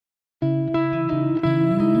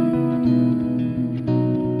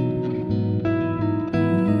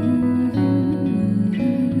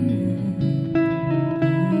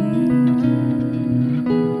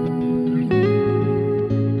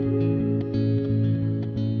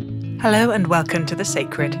Hello and welcome to The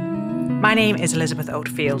Sacred. My name is Elizabeth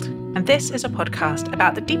Oldfield, and this is a podcast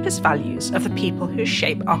about the deepest values of the people who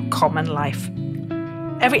shape our common life.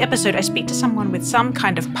 Every episode, I speak to someone with some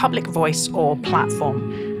kind of public voice or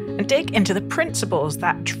platform and dig into the principles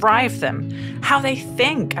that drive them, how they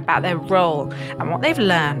think about their role, and what they've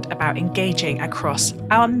learned about engaging across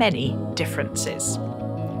our many differences.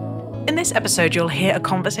 In this episode, you'll hear a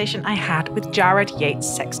conversation I had with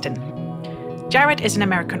Yates Sexton. Jared is an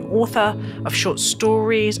American author of short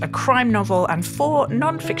stories, a crime novel, and 4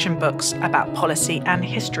 non-fiction books about policy and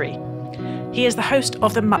history. He is the host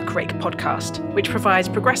of the Muckrake Podcast, which provides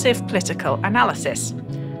progressive political analysis.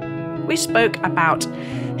 We spoke about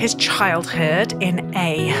his childhood in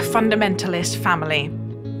a fundamentalist family,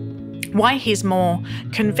 why he's more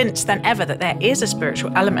convinced than ever that there is a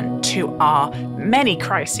spiritual element to our many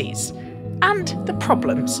crises, and the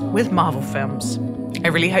problems with Marvel films. I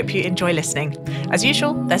really hope you enjoy listening. As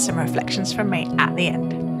usual, there's some reflections from me at the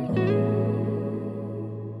end.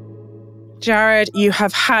 Jared, you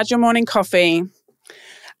have had your morning coffee,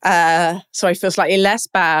 so I feel slightly less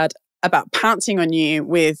bad about pouncing on you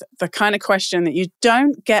with the kind of question that you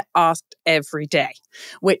don't get asked every day,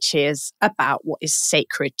 which is about what is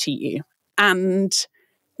sacred to you. And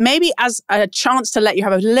maybe as a chance to let you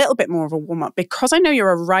have a little bit more of a warm-up, because I know you're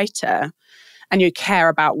a writer and you care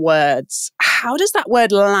about words, how does that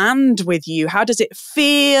word land with you? How does it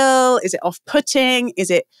feel? Is it off-putting? Is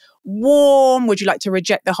it warm? Would you like to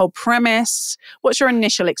reject the whole premise? What's your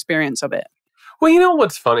initial experience of it? Well, you know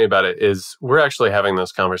what's funny about it is we're actually having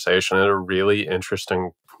this conversation at a really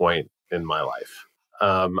interesting point in my life.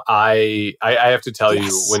 I have to tell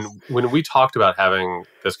you, when we talked about having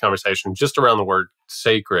this conversation just around the word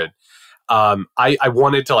sacred, I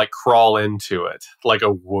wanted to crawl into it like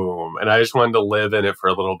a womb, and I just wanted to live in it for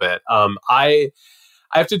a little bit. I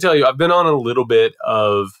have to tell you, I've been on a little bit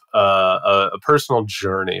of a personal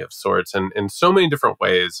journey of sorts, and in so many different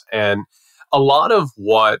ways. And a lot of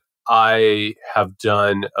what I have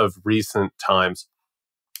done of recent times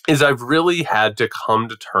is I've really had to come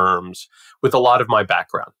to terms with a lot of my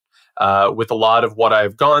background. With a lot of what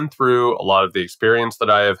I've gone through, a lot of the experience that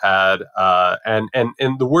I have had. And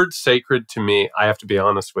the word sacred to me, I have to be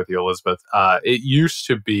honest with you, Elizabeth, it used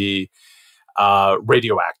to be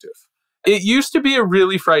radioactive. It used to be a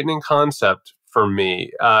really frightening concept for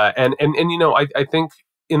me. And you know, I think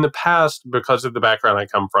in the past, because of the background I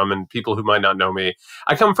come from and people who might not know me,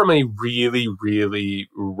 I come from a really, really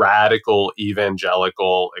radical,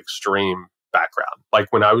 evangelical, extreme background. Like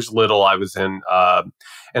when I was little, I was in,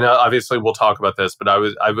 and obviously we'll talk about this, but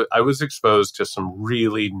I was exposed to some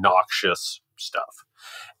really noxious stuff.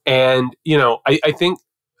 And, you know, I think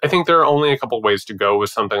there are only a couple of ways to go with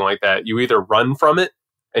something like that. You either run from it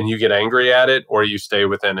and you get angry at it, or you stay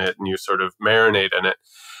within it and you sort of marinate in it.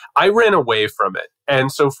 I ran away from it.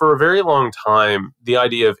 And so for a very long time, the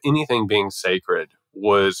idea of anything being sacred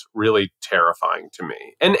was really terrifying to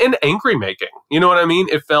me and angry making. You know what I mean?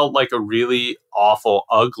 It felt like a really awful,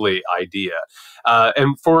 ugly idea.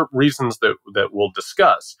 And for reasons that we'll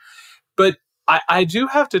discuss. But I do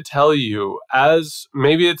have to tell you, as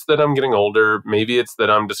maybe it's that I'm getting older, maybe it's that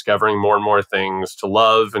I'm discovering more and more things to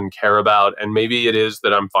love and care about, and maybe it is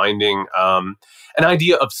that I'm finding an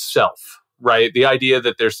idea of self. Right? The idea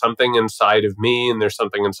that there's something inside of me and there's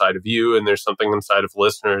something inside of you and there's something inside of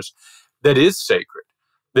listeners that is sacred,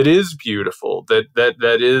 that is beautiful,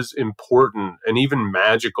 that is important and even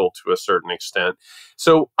magical to a certain extent.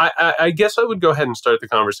 So I guess I would go ahead and start the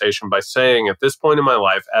conversation by saying at this point in my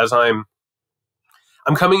life, as I'm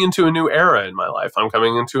coming into a new era in my life, I'm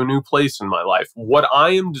coming into a new place in my life, what I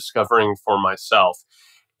am discovering for myself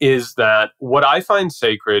is that what I find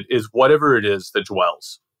sacred is whatever it is that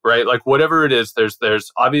dwells. Right? Like whatever it is,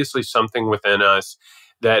 there's obviously something within us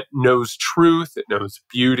that knows truth, it knows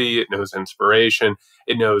beauty, it knows inspiration,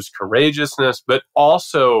 it knows courageousness, but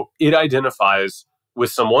also it identifies with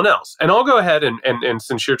someone else. And I'll go ahead and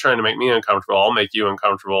since you're trying to make me uncomfortable, I'll make you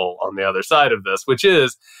uncomfortable on the other side of this, which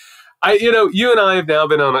is, you and I have now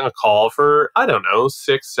been on a call for,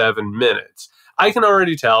 6-7 minutes. I can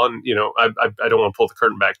already tell, and I don't want to pull the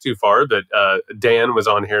curtain back too far, but Dan was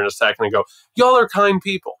on here in a second ago. Y'all are kind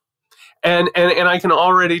people, and I can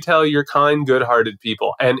already tell you're kind, good-hearted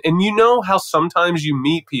people, and you know how sometimes you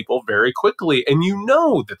meet people very quickly, and you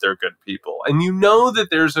know that they're good people, and you know that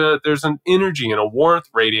there's an energy and a warmth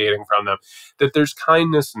radiating from them, that there's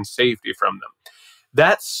kindness and safety from them.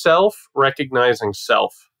 That self-recognizing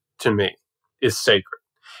self to me is sacred.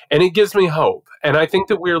 And it gives me hope. And I think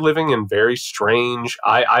that we're living in very strange,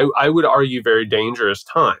 I would argue very dangerous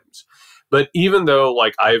times. But even though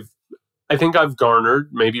I've I think I've garnered,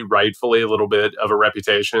 maybe rightfully, a little bit of a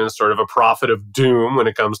reputation as sort of a prophet of doom when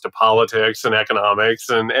it comes to politics and economics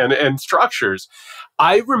and structures.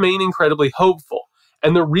 I remain incredibly hopeful.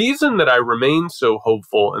 And the reason that I remain so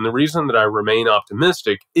hopeful and the reason that I remain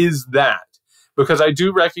optimistic is that because I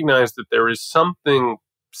do recognize that there is something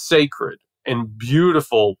sacred and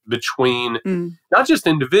beautiful between not just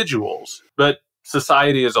individuals, but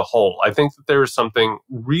society as a whole. I think that there is something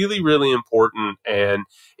really, really important and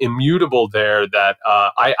immutable there that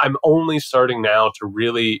I'm only starting now to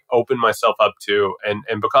really open myself up to. And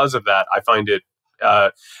because of that, I find it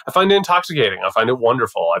intoxicating. I find it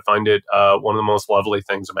wonderful. I find it one of the most lovely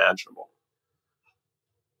things imaginable.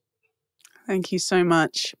 Thank you so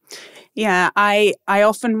much. Yeah, I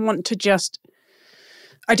often want to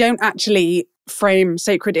I don't actually frame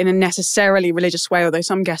sacred in a necessarily religious way, although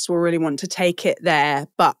some guests will really want to take it there.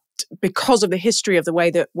 But because of the history of the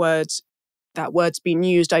way that word's been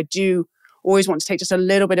used, I do always want to take just a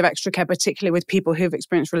little bit of extra care, particularly with people who've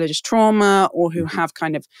experienced religious trauma or who have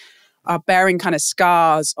are bearing kind of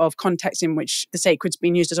scars of context in which the sacred's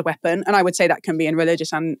been used as a weapon. And I would say that can be in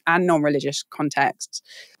religious and non-religious contexts.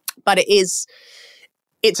 But it's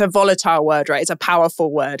a volatile word, right? It's a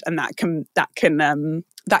powerful word, and that can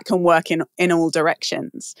work in all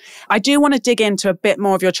directions. I do want to dig into a bit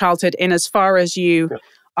more of your childhood in as far as you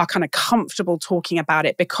are kind of comfortable talking about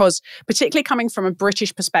it, because particularly coming from a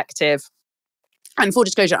British perspective, and full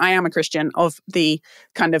disclosure, I am a Christian of the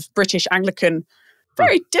kind of British Anglican,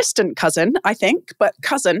 very distant cousin, I think, but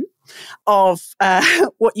cousin of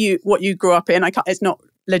what you grew up in. It's not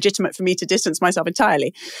legitimate for me to distance myself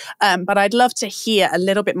entirely. But I'd love to hear a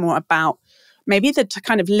little bit more about maybe the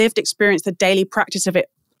kind of lived experience, the daily practice of it,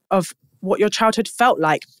 of what your childhood felt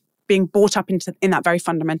like being brought up in that very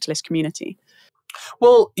fundamentalist community.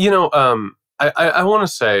 Well, I want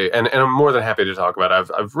to say, and I'm more than happy to talk about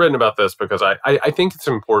it. I've written about this because I think it's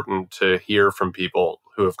important to hear from people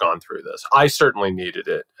who have gone through this. I certainly needed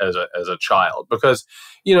it as a child because,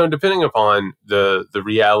 depending upon the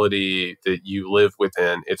reality that you live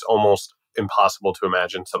within, it's almost impossible to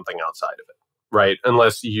imagine something outside of it, right?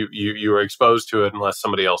 Unless you are exposed to it, unless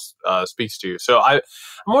somebody else speaks to you. So I'm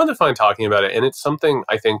more than fine talking about it. And it's something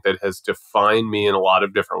I think that has defined me in a lot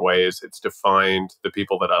of different ways. It's defined the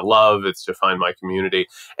people that I love. It's defined my community.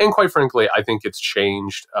 And quite frankly, I think it's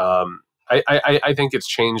changed. I think it's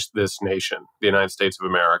changed this nation, the United States of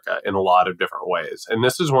America, in a lot of different ways. And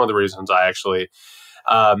this is one of the reasons I actually,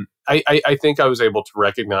 I think I was able to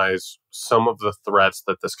recognize some of the threats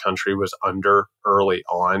that this country was under early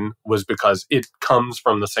on was because it comes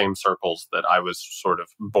from the same circles that I was sort of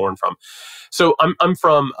born from. So I'm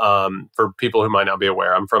from, for people who might not be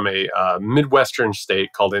aware, I'm from a Midwestern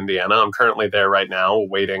state called Indiana. I'm currently there right now,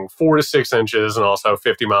 waiting 4 to 6 inches and also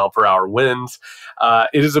 50-mile-per-hour winds.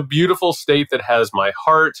 It is a beautiful state that has my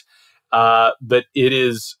heart, but it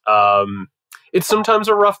is... it's sometimes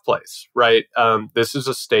a rough place, right? This is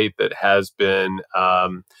a state that has been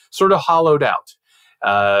sort of hollowed out.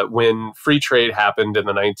 When free trade happened in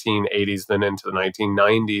the 1980s, then into the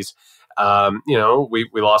 1990s,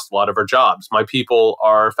 we lost a lot of our jobs. My people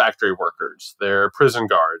are factory workers, they're prison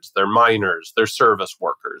guards, they're miners, they're service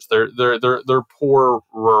workers, they're poor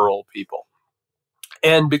rural people.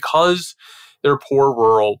 And because they're poor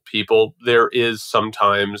rural people, there is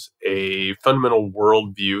sometimes a fundamental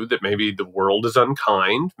worldview that maybe the world is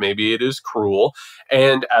unkind, maybe it is cruel.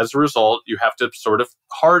 And as a result, you have to sort of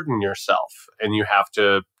harden yourself and you have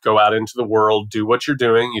to go out into the world, do what you're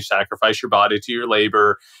doing. You sacrifice your body to your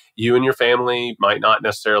labor. You and your family might not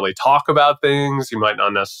necessarily talk about things. You might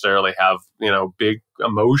not necessarily have, big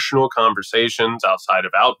emotional conversations outside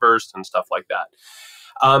of outbursts and stuff like that.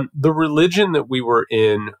 The religion that we were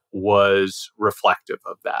in was reflective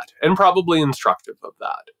of that and probably instructive of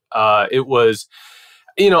that. It was,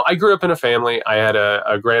 I grew up in a family. I had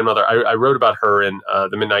a grandmother. I wrote about her in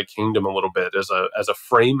The Midnight Kingdom a little bit as a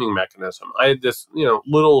framing mechanism. I had this,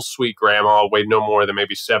 little sweet grandma, weighed no more than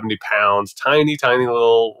maybe 70 pounds, tiny, tiny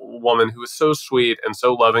little woman who was so sweet and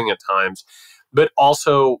so loving at times, but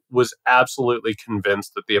also was absolutely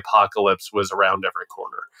convinced that the apocalypse was around every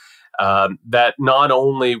corner. That not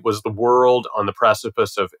only was the world on the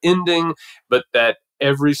precipice of ending, but that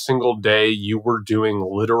every single day you were doing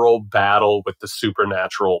literal battle with the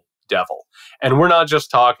supernatural devil. And we're not just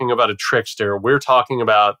talking about a trickster. We're talking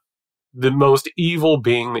about the most evil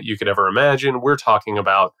being that you could ever imagine. We're talking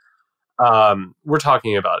about,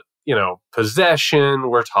 possession.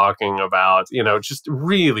 We're talking about, just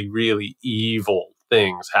really, really evil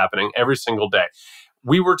things happening every single day.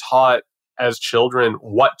 We were taught as children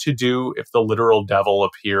what to do if the literal devil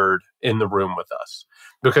appeared in the room with us,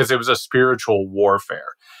 because it was a spiritual warfare.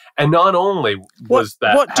 And not only was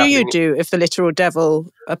that what do you happening, do if the literal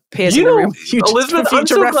devil appears in the room?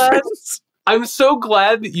 Elizabeth, I'm so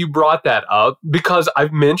glad that you brought that up, because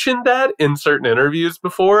I've mentioned that in certain interviews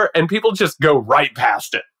before, and people just go right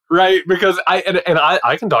past it, right? Because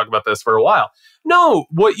I can talk about this for a while. No,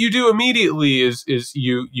 what you do immediately is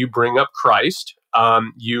you bring up Christ,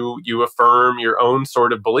 you affirm your own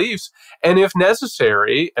sort of beliefs, and if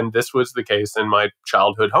necessary, and this was the case in my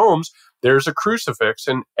childhood homes, there's a crucifix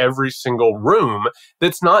in every single room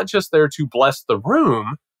that's not just there to bless the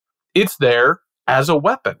room, it's there as a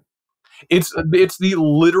weapon. It's the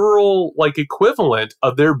literal equivalent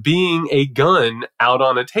of there being a gun out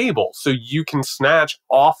on a table, so you can snatch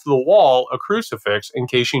off the wall a crucifix in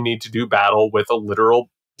case you need to do battle with a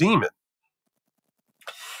literal demon.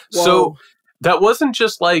 Whoa. So that wasn't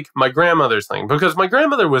just like my grandmother's thing, because my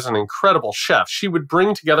grandmother was an incredible chef. She would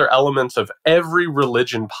bring together elements of every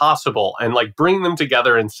religion possible and bring them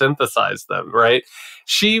together and synthesize them, right?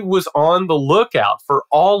 She was on the lookout for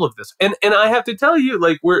all of this. And I have to tell you,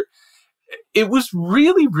 it was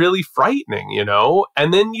really, really frightening,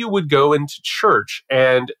 And then you would go into church,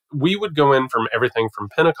 and we would go in from everything from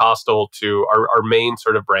Pentecostal to our main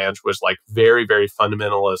sort of branch was very, very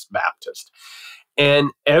fundamentalist Baptist.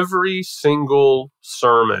 And every single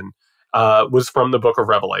sermon was from the book of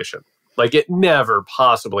Revelation. It never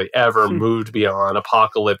possibly ever moved beyond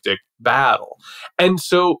apocalyptic battle. And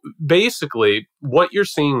so basically what you're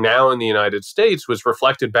seeing now in the United States was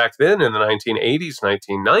reflected back then in the 1980s,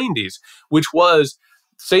 1990s, which was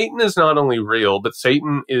Satan is not only real, but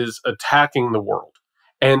Satan is attacking the world.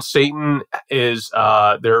 And Satan is,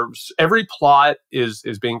 every plot is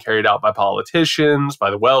being carried out by politicians,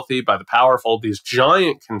 by the wealthy, by the powerful. These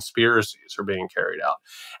giant conspiracies are being carried out.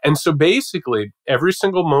 And so basically, every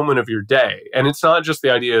single moment of your day, and it's not just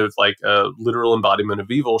the idea of a literal embodiment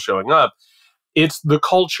of evil showing up, it's the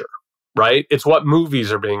culture, right? It's what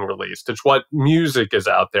movies are being released. It's what music is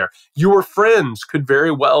out there. Your friends could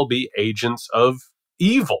very well be agents of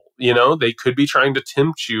evil. They could be trying to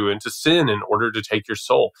tempt you into sin in order to take your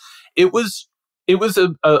soul. It was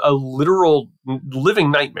a literal living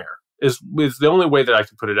nightmare is the only way that I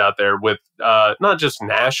could put it out there, with not just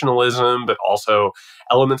nationalism, but also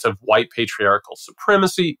elements of white patriarchal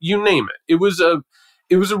supremacy, you name it. It was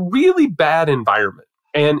a really bad environment.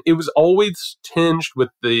 And it was always tinged with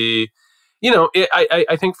the,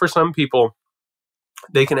 I think for some people,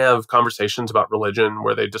 they can have conversations about religion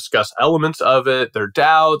where they discuss elements of it, their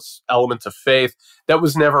doubts, elements of faith. That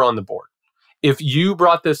was never on the board. If you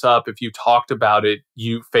brought this up, if you talked about it,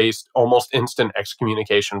 you faced almost instant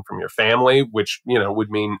excommunication from your family, which, would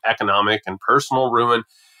mean economic and personal ruin.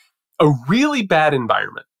 A really bad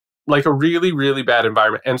environment, a really, really bad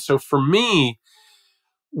environment. And so for me,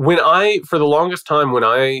 for the longest time, when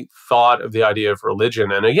I thought of the idea of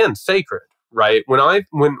religion, and again, sacred, right? When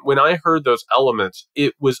I heard those elements,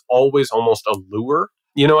 it was always almost a lure.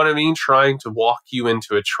 You know what I mean? Trying to walk you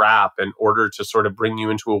into a trap in order to sort of bring you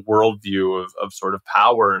into a worldview of sort of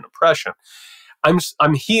power and oppression.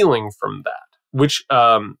 I'm healing from that, which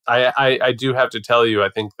I do have to tell you, I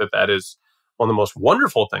think that is one of the most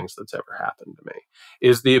wonderful things that's ever happened to me,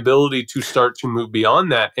 is the ability to start to move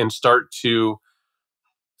beyond that and start to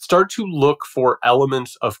look for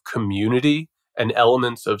elements of community and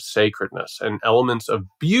elements of sacredness and elements of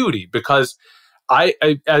beauty. Because I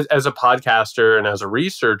as a podcaster and as a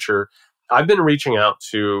researcher, I've been reaching out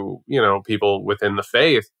to, people within the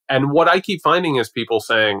faith. And what I keep finding is people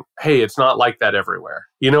saying, hey, it's not like that everywhere.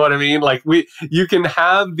 You know what I mean? You can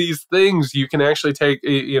have these things, you can actually take,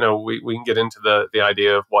 we can get into the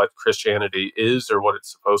idea of what Christianity is or what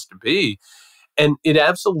it's supposed to be. And it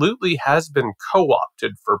absolutely has been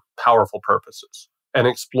co-opted for powerful purposes and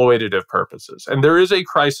exploitative purposes. And there is a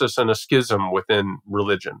crisis and a schism within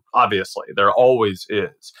religion. Obviously, there always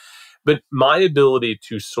is. But my ability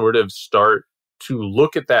to sort of start to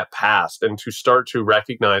look at that past and to start to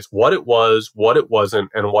recognize what it was, what it wasn't,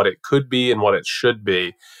 and what it could be and what it should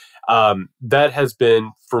be, that has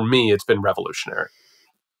been, for me, it's been revolutionary.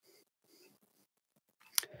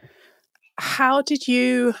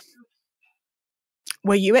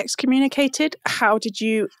 Were you excommunicated? How did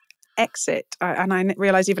you exit? And I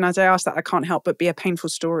realize even as I ask that, I can't help but be a painful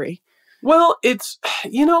story. Well, it's,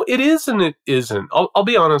 it is and it isn't. I'll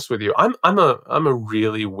be honest with you. I'm a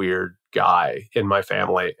really weird guy in my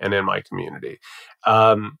family and in my community.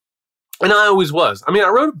 And I always was. I mean, I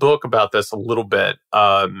wrote a book about this a little bit.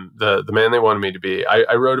 The Man They Wanted Me to Be.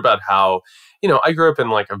 I wrote about how, I grew up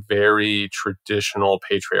in a very traditional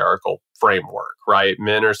patriarchal framework, right?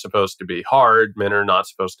 Men are supposed to be hard. Men are not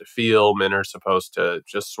supposed to feel. Men are supposed to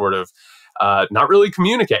just sort of not really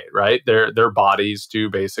communicate, right? Their bodies to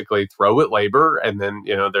basically throw at labor, and then,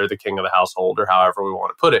 they're the king of the household, or however we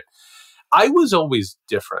want to put it. I was always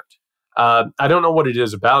different. I don't know what it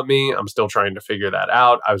is about me. I'm still trying to figure that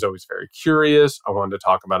out. I was always very curious. I wanted to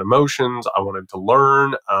talk about emotions. I wanted to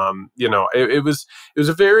learn. It was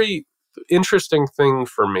a very interesting thing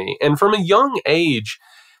for me. And from a young age,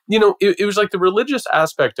 it was like the religious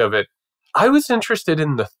aspect of it. I was interested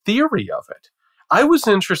in the theory of it. I was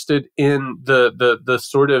interested in the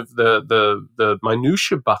sort of the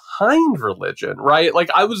minutia behind religion, right? Like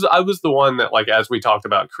I was the one that, like, as we talked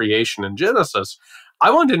about creation in Genesis, I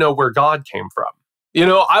wanted to know where God came from.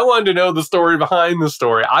 I wanted to know the story behind the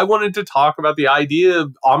story. I wanted to talk about the idea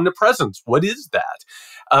of omnipresence. What is that?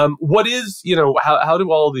 What is, how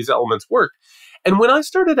do all of these elements work? And when I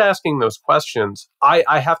started asking those questions,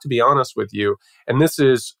 I have to be honest with you, and this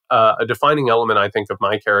is a defining element, I think, of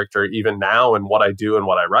my character even now and what I do and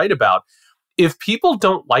what I write about. If people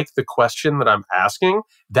don't like the question that I'm asking,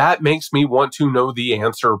 that makes me want to know the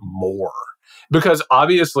answer more. Because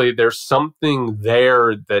obviously there's something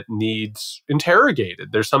there that needs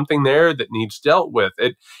interrogated. There's something there that needs dealt with.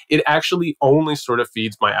 It actually only sort of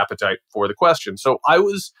feeds my appetite for the question. So I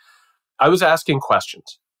was asking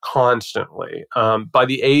questions constantly. By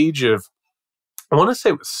the age of, I want to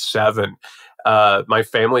say it was 7, my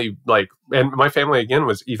family, and my family again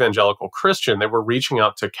was evangelical Christian. They were reaching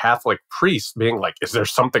out to Catholic priests being like, is there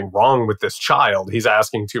something wrong with this child? He's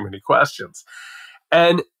asking too many questions.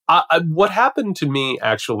 And what happened to me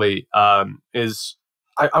actually is,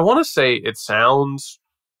 I want to say it sounds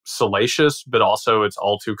salacious, but also it's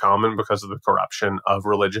all too common because of the corruption of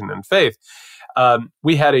religion and faith.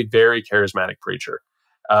 We had a very charismatic preacher,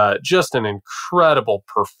 just an incredible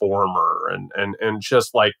performer, and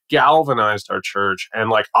just like galvanized our church. And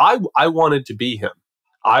like I wanted to be him.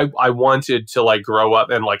 I wanted to like grow up,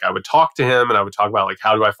 and like I would talk to him and I would talk about like,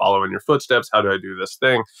 how do I follow in your footsteps? How do I do this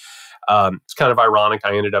thing? It's kind of ironic.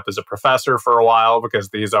 I ended up as a professor for a while because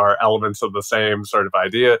these are elements of the same sort of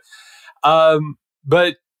idea.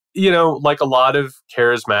 But, like a lot of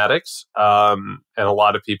charismatics and a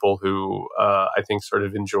lot of people who I think sort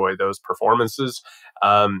of enjoy those performances,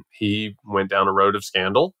 he went down a road of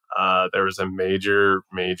scandal. There was a major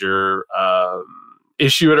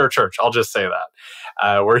issue at our church, I'll just say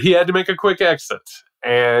that, where he had to make a quick exit.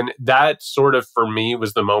 And that sort of, for me,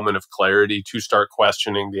 was the moment of clarity to start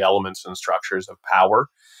questioning the elements and structures of power.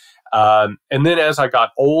 And then as I got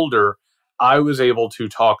older, I was able to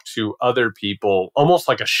talk to other people, almost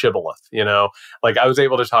like a shibboleth, like I was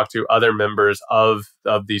able to talk to other members of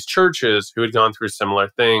these churches who had gone through similar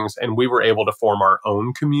things, and we were able to form our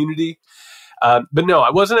own community. But no, I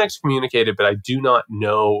wasn't excommunicated, but I do not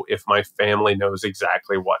know if my family knows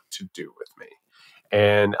exactly what to do with me.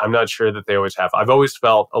 And I'm not sure that they always have. I've always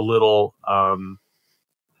felt a little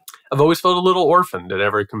orphaned in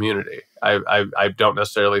every community. I don't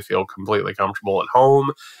necessarily feel completely comfortable at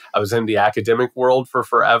home. I was in the academic world for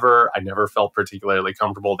forever. I never felt particularly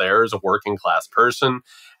comfortable there as a working class person.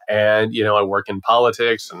 And, I work in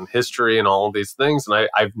politics and history and all of these things. And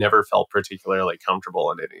I've never felt particularly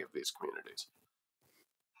comfortable in any of these communities.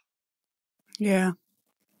 Yeah.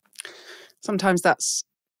 Sometimes that's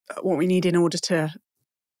what we need in order to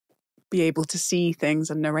be able to see things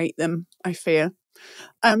and narrate them, I fear.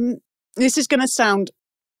 This is going to sound,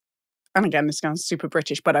 and again, this sounds super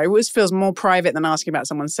British, but it always feels more private than asking about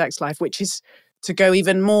someone's sex life, which is to go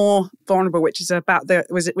even more vulnerable, which is about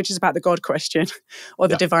the God question or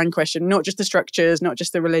the divine question, not just the structures, not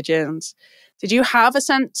just the religions. Did you have a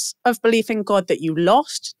sense of belief in God that you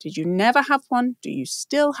lost? Did you never have one? Do you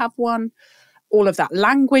still have one? All of that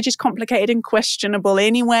language is complicated and questionable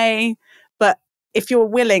anyway. But if you're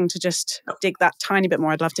willing to just dig that tiny bit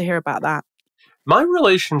more, I'd love to hear about that. My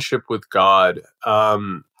relationship with God,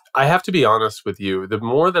 I have to be honest with you, the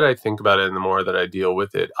more that I think about it and the more that I deal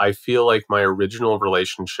with it, I feel like my original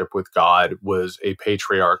relationship with God was a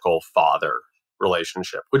patriarchal father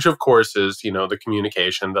relationship, which of course is, the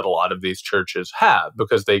communication that a lot of these churches have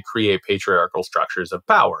because they create patriarchal structures of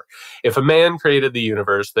power. If a man created the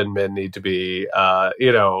universe, then men need to be,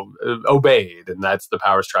 obeyed, and that's the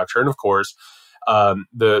power structure. And of course,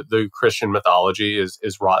 the Christian mythology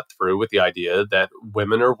is wrought through with the idea that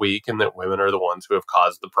women are weak and that women are the ones who have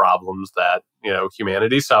caused the problems that,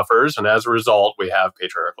 humanity suffers. And as a result, we have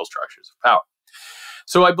patriarchal structures of power.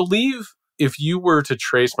 So I believe if you were to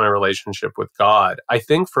trace my relationship with God, I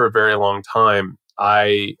think for a very long time,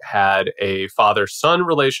 I had a father-son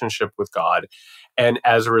relationship with God. And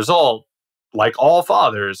as a result, like all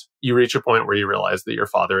fathers, you reach a point where you realize that your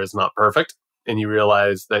father is not perfect. And you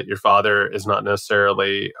realize that your father is not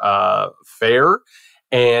necessarily fair.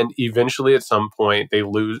 And eventually at some point they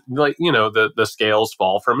lose, like, the scales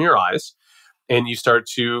fall from your eyes and you start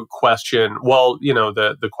to question,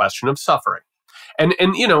 the question of suffering. And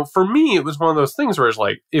for me, it was one of those things where it's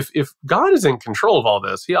like, if God is in control of all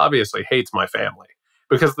this, he obviously hates my family,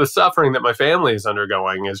 because the suffering that my family is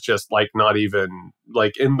undergoing is just like not even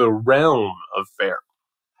like in the realm of fair.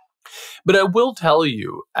 But I will tell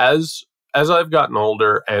you, as I've gotten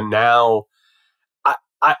older, and now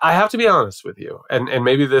I have to be honest with you, and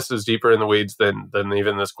maybe this is deeper in the weeds than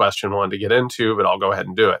even this question wanted to get into, but I'll go ahead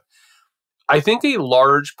and do it. I think a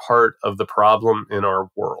large part of the problem in our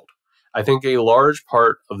world, I think a large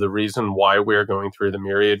part of the reason why we're going through the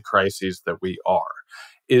myriad crises that we are,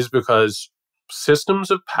 is because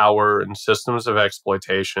systems of power and systems of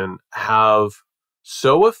exploitation have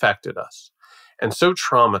so affected us and so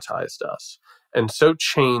traumatized us and so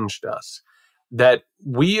changed us that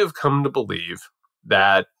we have come to believe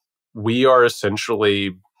that we are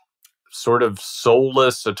essentially sort of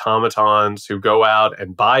soulless automatons who go out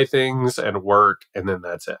and buy things and work, and then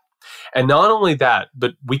that's it. And not only that,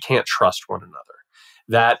 but we can't trust one another.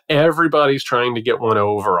 That everybody's trying to get one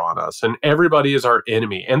over on us, and everybody is our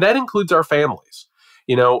enemy, and that includes our families.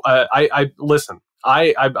 Listen.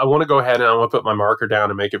 I want to go ahead and I want to put my marker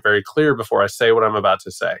down and make it very clear before I say what I'm about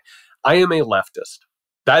to say. I am a leftist.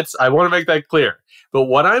 I want to make that clear. But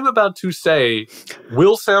what I'm about to say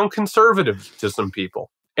will sound conservative to some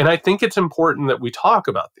people. And I think it's important that we talk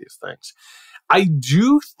about these things. I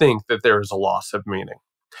do think that there is a loss of meaning.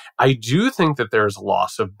 I do think that there is a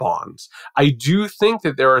loss of bonds. I do think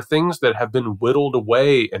that there are things that have been whittled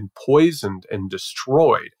away and poisoned and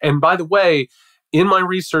destroyed. And by the way, in my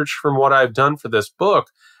research from what I've done for this book,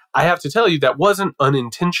 I have to tell you that wasn't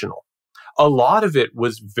unintentional. A lot of it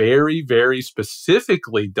was very, very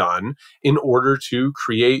specifically done in order to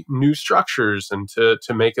create new structures and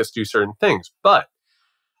to make us do certain things. But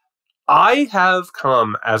I have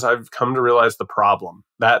as I've come to realize the problem,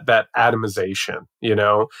 that atomization,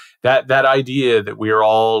 that idea that we are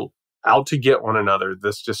all out to get one another,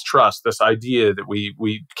 this distrust, this idea that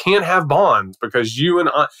we can't have bonds because you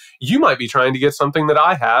might be trying to get something that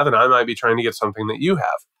I have, and I might be trying to get something that you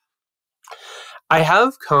have. I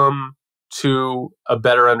have come to a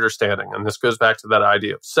better understanding, and this goes back to that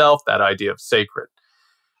idea of self, that idea of sacred.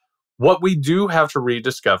 What we do have to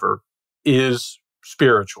rediscover is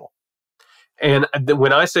spiritual. And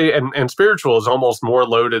when I say, and spiritual is almost more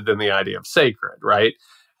loaded than the idea of sacred, right?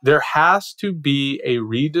 There has to be a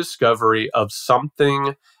rediscovery of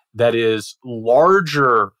something that is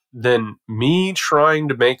larger than me trying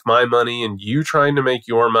to make my money and you trying to make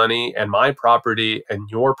your money and my property and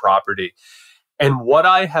your property. And what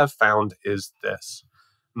I have found is this.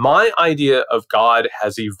 My idea of God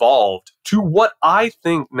has evolved to what I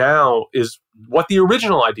think now is what the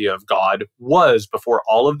original idea of God was before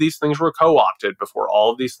all of these things were co-opted, before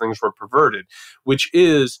all of these things were perverted, which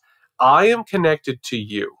is, I am connected to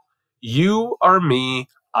you. You are me.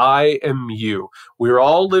 I am you. We're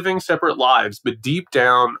all living separate lives, but deep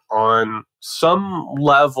down on some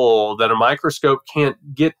level that a microscope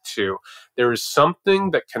can't get to, there is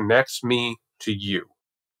something that connects me to you.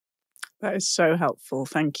 That is so helpful.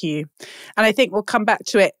 Thank you. And I think we'll come back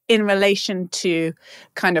to it in relation to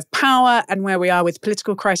kind of power and where we are with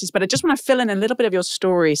political crisis. But I just want to fill in a little bit of your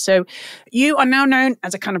story. So you are now known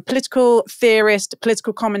as a kind of political theorist,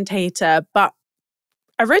 political commentator, but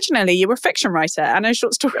originally you were a fiction writer and a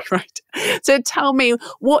short story writer. So tell me,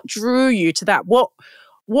 what drew you to that? What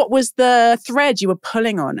was the thread you were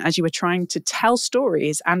pulling on as you were trying to tell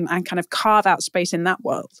stories and kind of carve out space in that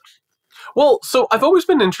world? Well, so I've always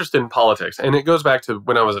been interested in politics, and it goes back to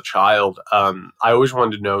when I was a child. I always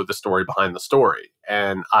wanted to know the story behind the story,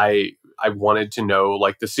 and I wanted to know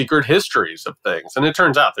like the secret histories of things. And it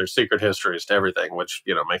turns out there's secret histories to everything, which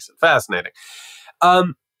makes it fascinating.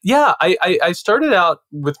 I started out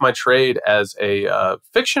with my trade as a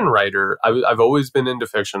fiction writer. I've always been into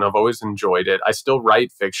fiction. I've always enjoyed it. I still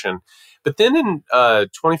write fiction, but then in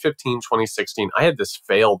 2015, 2016, I had this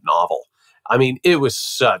failed novel. I mean, it was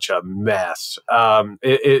such a mess. I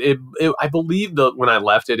believe that when I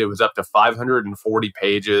left it, it was up to 540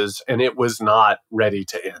 pages, and it was not ready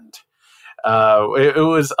to end. It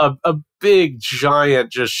was a big,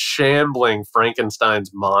 giant, just shambling Frankenstein's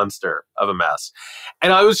monster of a mess.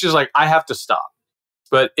 And I was just like, I have to stop.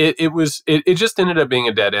 But it just ended up being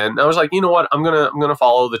a dead end. And I was like, you know what? I'm gonna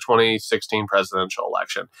follow the 2016 presidential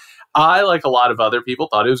election. I, like a lot of other people,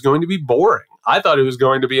 thought it was going to be boring. I thought it was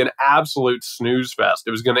going to be an absolute snooze fest.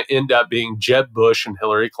 It was going to end up being Jeb Bush and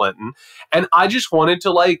Hillary Clinton. And I just wanted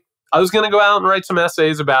to I was going to go out and write some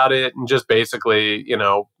essays about it and just basically,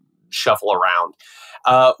 shuffle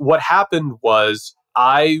around. What happened was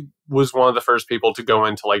I was one of the first people to go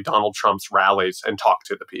into like Donald Trump's rallies and talk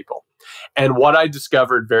to the people. And what I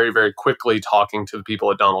discovered very, very quickly talking to the people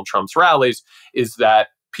at Donald Trump's rallies is that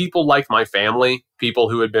people like my family, people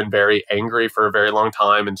who had been very angry for a very long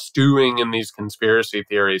time and stewing in these conspiracy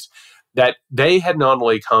theories, that they had not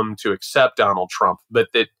only come to accept Donald Trump, but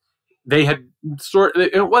that they had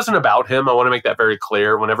it wasn't about him. I want to make that very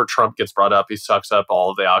clear. Whenever Trump gets brought up, he sucks up all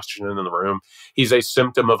of the oxygen in the room. He's a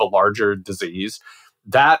symptom of a larger disease.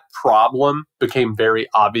 That problem became very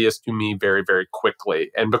obvious to me very, very quickly.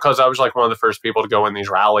 And because I was like one of the first people to go in these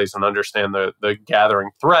rallies and understand the gathering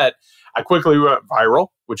threat, I quickly went viral,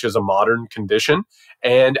 which is a modern condition.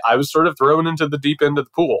 And I was sort of thrown into the deep end of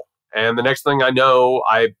the pool. And the next thing I know,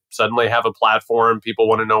 I suddenly have a platform. People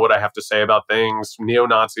want to know what I have to say about things.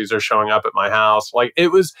 Neo-Nazis are showing up at my house. Like it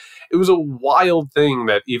was a wild thing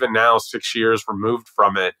that even now, 6 years removed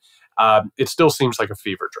from it, it still seems like a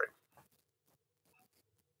fever dream.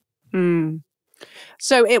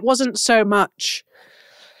 So it wasn't so much,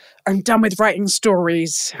 I'm done with writing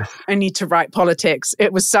stories, I need to write politics.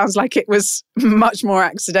 Sounds like it was much more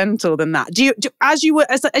accidental than that. As you were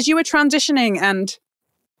transitioning and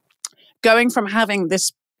going from having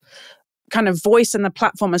this kind of voice in the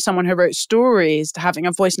platform as someone who wrote stories to having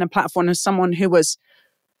a voice in a platform as someone who was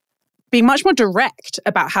being much more direct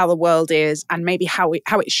about how the world is and maybe how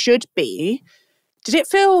it should be, did it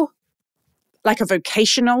feel like a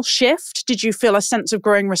vocational shift? Did you feel a sense of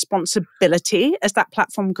growing responsibility as that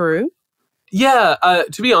platform grew? Yeah,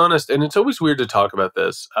 to be honest, and it's always weird to talk about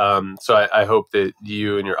this. So I hope that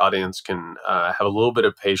you and your audience can have a little bit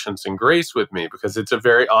of patience and grace with me because it's a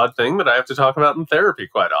very odd thing that I have to talk about in therapy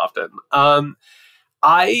quite often.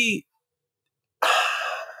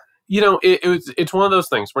 It's one of those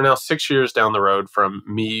things. We're now 6 years down the road from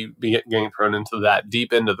me getting thrown into that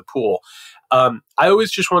deep end of the pool. I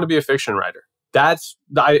always just want to be a fiction writer.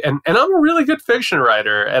 And I'm a really good fiction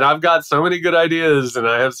writer, and I've got so many good ideas, and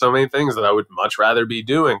I have so many things that I would much rather be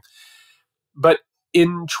doing. But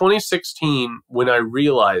in 2016, when I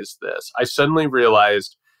realized this, I suddenly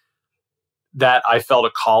realized that I felt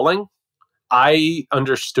a calling. I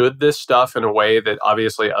understood this stuff in a way that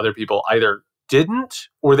obviously other people either didn't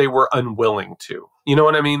or they were unwilling to. You know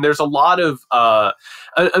what I mean? There's a lot of,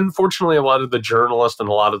 unfortunately, a lot of the journalists and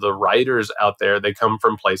a lot of the writers out there, they come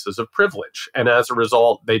from places of privilege. And as a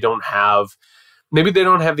result, maybe they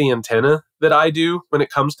don't have the antenna that I do when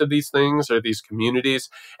it comes to these things or these communities.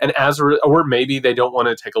 And or maybe they don't want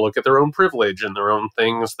to take a look at their own privilege and their own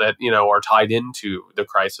things that, are tied into the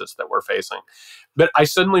crisis that we're facing. But I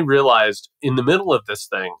suddenly realized in the middle of this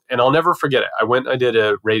thing, and I'll never forget it, I did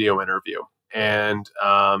a radio interview. And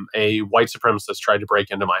a white supremacist tried to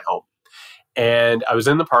break into my home. And I was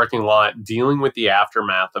in the parking lot dealing with the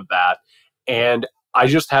aftermath of that. And I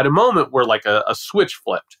just had a moment where like a switch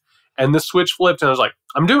flipped. And the switch flipped and I was like,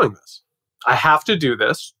 I'm doing this. I have to do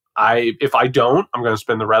this. If I don't, I'm going to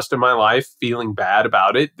spend the rest of my life feeling bad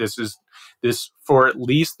about it. This for at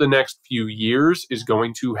least the next few years is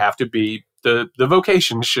going to have to be the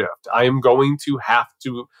vocation shift. I am going to have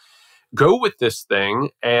to go with this thing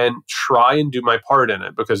and try and do my part in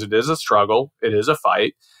it because it is a struggle. It is a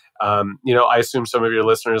fight. I assume some of your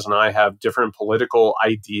listeners and I have different political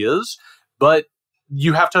ideas, but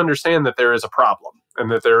you have to understand that there is a problem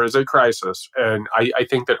and that there is a crisis. And I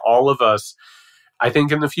think that all of us, I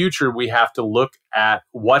think in the future, we have to look at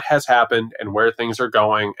what has happened and where things are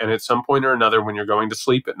going. And at some point or another, when you're going to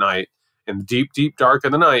sleep at night, in the deep, deep dark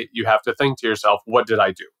of the night, you have to think to yourself, what did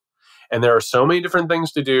I do? And there are so many different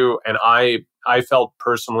things to do. And I felt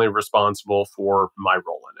personally responsible for my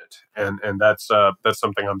role in it. And that's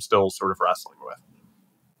something I'm still sort of wrestling with.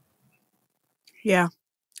 Yeah.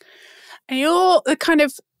 And you're the kind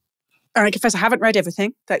of, and I confess I haven't read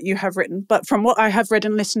everything that you have written, but from what I have read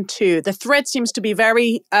and listened to, the thread seems to be a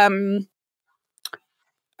very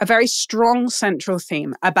strong central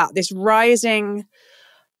theme about this rising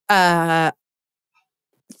threat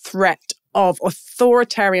of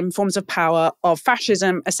authoritarian forms of power, of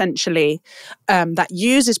fascism, essentially, that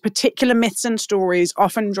uses particular myths and stories,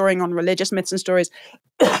 often drawing on religious myths and stories,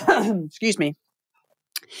 excuse me,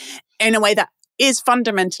 in a way that is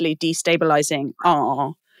fundamentally destabilizing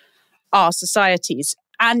our societies.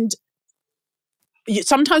 And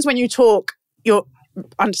sometimes when you talk, you're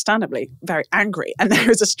understandably very angry, and there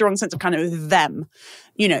is a strong sense of kind of them,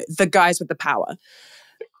 the guys with the power,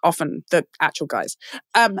 often the actual guys.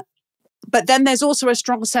 But then there's also a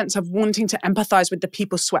strong sense of wanting to empathize with the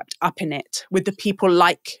people swept up in it, with the people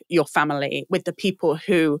like your family, with the people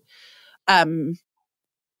who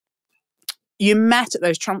you met at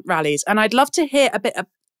those Trump rallies. And I'd love to hear a bit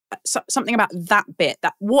something about that bit,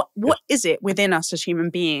 that what is it within us as human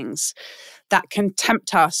beings that can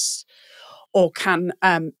tempt us or can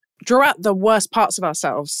draw out the worst parts of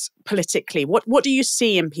ourselves politically? What do you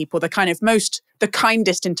see in people, the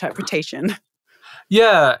kindest interpretation?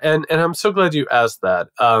 Yeah, and I'm so glad you asked that.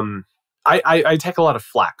 I take a lot of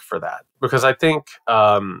flack for that because I think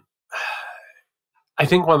one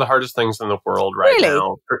of the hardest things in the world right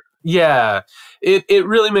now. Yeah, it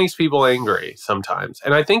really makes people angry sometimes.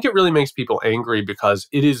 And I think it really makes people angry because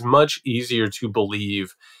it is much easier to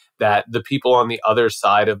believe that the people on the other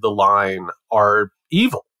side of the line are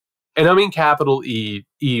evil. And I mean capital E,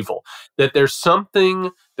 evil. That there's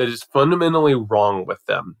something that is fundamentally wrong with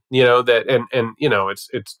them. That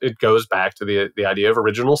it goes back to the idea of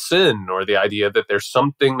original sin, or the idea that there's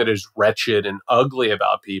something that is wretched and ugly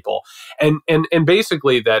about people. And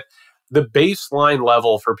basically that the baseline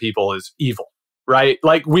level for people is evil, right?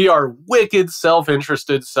 Like, we are wicked,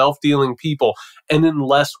 self-interested, self-dealing people. And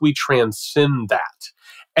unless we transcend that,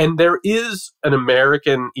 and there is an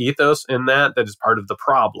American ethos in that is part of the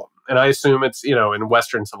problem. And I assume it's, in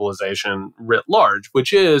Western civilization writ large,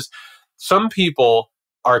 which is some people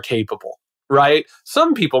are capable, right?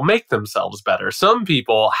 Some people make themselves better. Some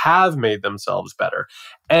people have made themselves better.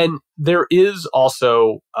 And there is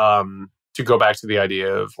also, to go back to the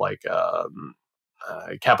idea of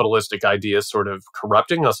capitalistic ideas sort of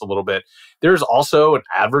corrupting us a little bit, there's also an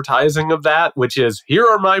advertising of that, which is, here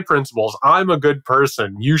are my principles. I'm a good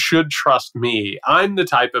person. You should trust me. I'm the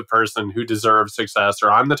type of person who deserves success,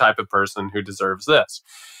 or I'm the type of person who deserves this.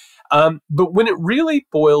 But when it really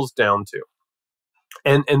boils down to,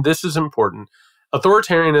 and this is important,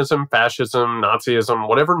 authoritarianism, fascism, Nazism,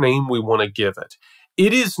 whatever name we want to give it,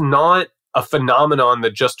 it is not a phenomenon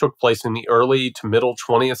that just took place in the early to middle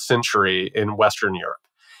 20th century in Western Europe.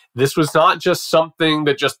 This was not just something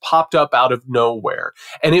that just popped up out of nowhere.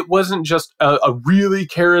 And it wasn't just a really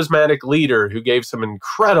charismatic leader who gave some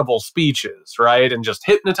incredible speeches, right? And just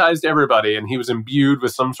hypnotized everybody, and he was imbued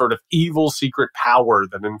with some sort of evil secret power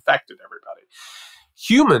that infected everybody.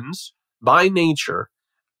 Humans, by nature,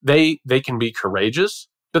 they can be courageous,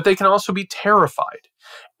 but they can also be terrified.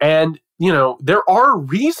 And there are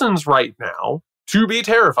reasons right now to be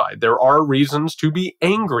terrified. There are reasons to be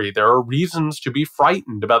angry. There are reasons to be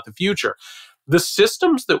frightened about the future. The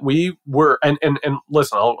systems that we were, and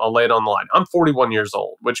listen, I'll lay it on the line. I'm 41 years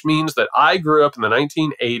old, which means that I grew up in the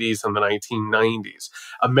 1980s and the 1990s.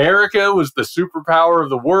 America was the superpower of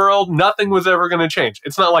the world. Nothing was ever going to change.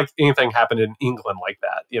 It's not like anything happened in England like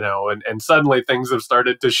that, and suddenly things have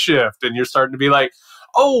started to shift, and you're starting to be like,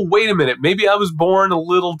 oh, wait a minute, maybe I was born a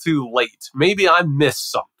little too late. Maybe I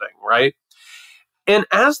missed something, right? And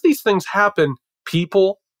as these things happen,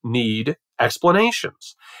 people need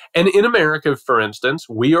explanations. And in America, for instance,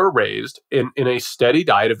 we are raised in a steady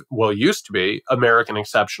diet of, used to be American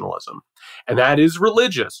exceptionalism. And that is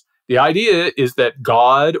religious. The idea is that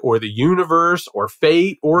God or the universe or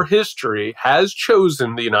fate or history has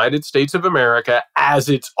chosen the United States of America as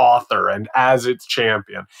its author and as its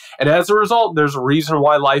champion. And as a result, there's a reason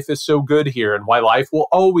why life is so good here, and why life will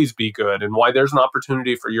always be good, and why there's an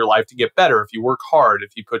opportunity for your life to get better if you work hard,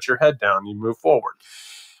 if you put your head down, you move forward.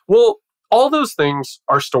 Well, all those things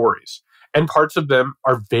are stories, and parts of them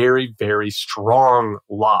are very, very strong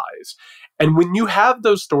lies. And when you have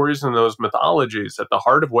those stories and those mythologies at the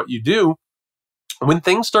heart of what you do, when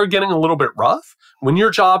things start getting a little bit rough, when your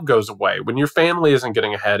job goes away, when your family isn't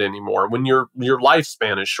getting ahead anymore, when your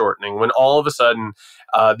lifespan is shortening, when all of a sudden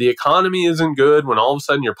the economy isn't good, when all of a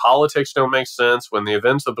sudden your politics don't make sense, when the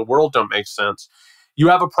events of the world don't make sense, you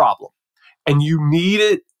have a problem. And you need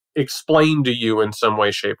it explained to you in some way,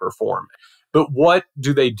 shape, or form. But what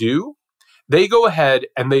do? They go ahead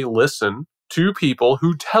and they listen to people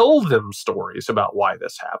who tell them stories about why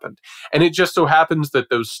this happened. And it just so happens that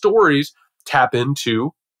those stories tap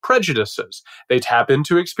into prejudices. They tap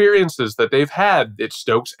into experiences that they've had. It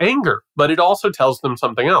stokes anger, but it also tells them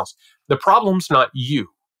something else. The problem's not you.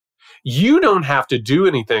 You don't have to do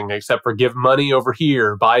anything except for give money over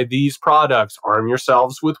here, buy these products, arm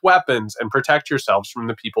yourselves with weapons, and protect yourselves from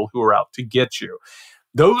the people who are out to get you.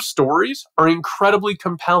 Those stories are incredibly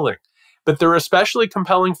compelling, but they're especially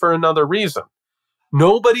compelling for another reason.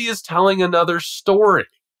 Nobody is telling another story.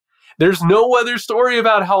 There's no other story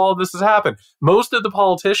about how all this has happened. Most of the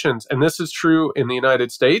politicians, and this is true in the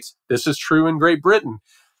United States, this is true in Great Britain,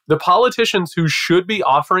 the politicians who should be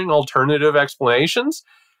offering alternative explanations,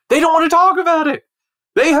 they don't want to talk about it.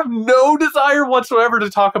 They have no desire whatsoever to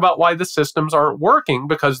talk about why the systems aren't working,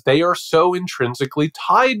 because they are so intrinsically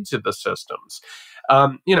tied to the systems.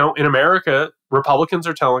 In America, Republicans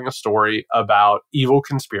are telling a story about evil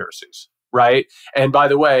conspiracies. right? And by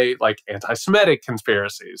the way, like anti-Semitic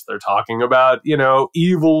conspiracies, they're talking about,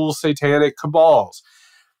 evil satanic cabals.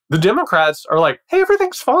 The Democrats are like, hey,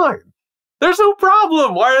 everything's fine. There's no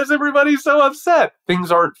problem. Why is everybody so upset?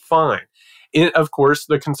 Things aren't fine. Of course,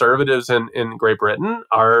 the conservatives in Great Britain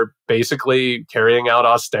are basically carrying out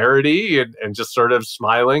austerity and just sort of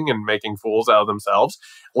smiling and making fools out of themselves.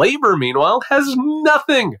 Labour, meanwhile, has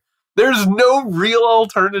nothing. There's no real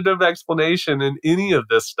alternative explanation in any of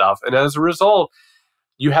this stuff. And as a result,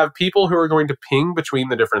 you have people who are going to ping between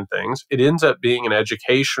the different things. It ends up being an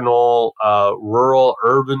educational,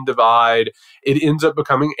 rural-urban divide. It ends up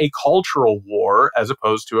becoming a cultural war as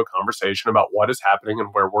opposed to a conversation about what is happening and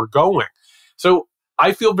where we're going. So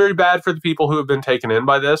I feel very bad for the people who have been taken in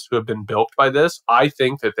by this, who have been bilked by this. I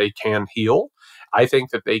think that they can heal. I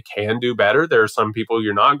think that they can do better. There are some people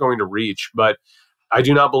you're not going to reach, but I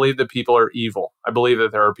do not believe that people are evil. I believe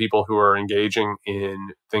that there are people who are engaging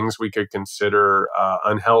in things we could consider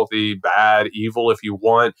unhealthy, bad, evil if you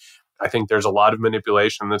want. I think there's a lot of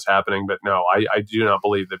manipulation that's happening, but no, I do not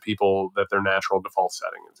believe that their natural default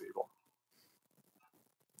setting is evil.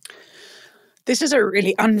 This is a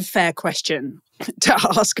really unfair question to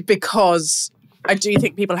ask because I do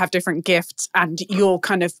think people have different gifts, and your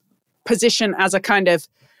kind of position as a kind of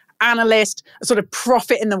analyst, a sort of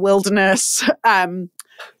prophet in the wilderness, a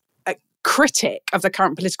critic of the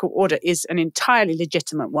current political order is an entirely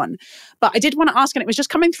legitimate one. But I did want to ask, and it was just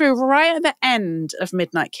coming through right at the end of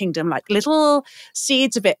Midnight Kingdom, like little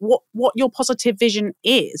seeds of it, what your positive vision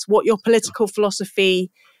is, what your political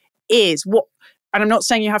philosophy is, and I'm not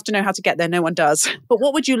saying you have to know how to get there, no one does, but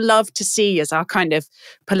what would you love to see as our kind of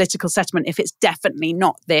political settlement if it's definitely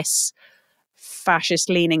not this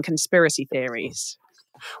fascist-leaning conspiracy theories?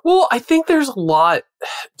 Well, I think there's a lot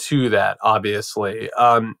to that, obviously.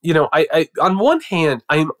 I on one hand,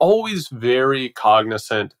 I am always very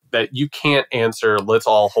cognizant that you can't answer, let's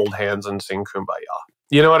all hold hands and sing Kumbaya.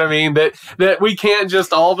 You know what I mean? That we can't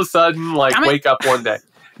just all of a sudden wake up one day.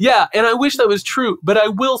 Yeah, and I wish that was true. But I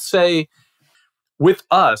will say, with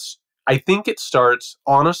us, I think it starts,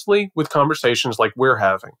 honestly, with conversations like we're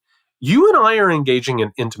having. You and I are engaging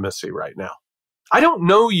in intimacy right now. I don't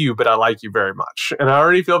know you, but I like you very much. And I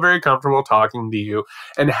already feel very comfortable talking to you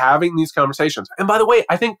and having these conversations. And by the way,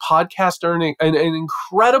 I think podcasts are an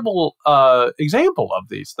incredible example of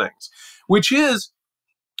these things, which is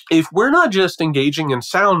if we're not just engaging in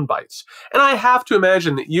sound bites. And I have to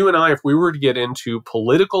imagine that you and I, if we were to get into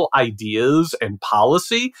political ideas and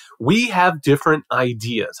policy, we have different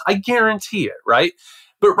ideas. I guarantee it, right?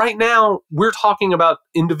 But right now, we're talking about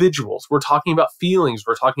individuals. We're talking about feelings.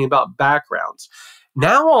 We're talking about backgrounds.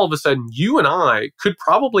 Now, all of a sudden, you and I could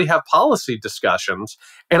probably have policy discussions.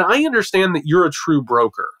 And I understand that you're a true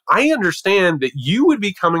broker. I understand that you would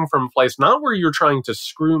be coming from a place not where you're trying to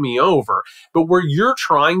screw me over, but where you're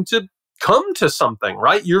trying to come to something,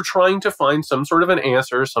 right? You're trying to find some sort of an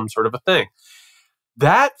answer, some sort of a thing.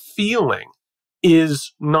 That feeling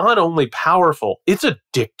is not only powerful, it's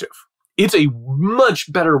addictive. It's a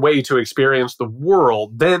much better way to experience the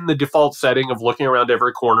world than the default setting of looking around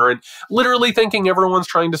every corner and literally thinking everyone's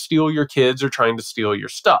trying to steal your kids or trying to steal your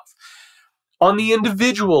stuff. On the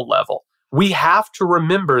individual level, we have to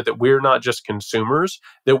remember that we're not just consumers,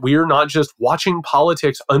 that we're not just watching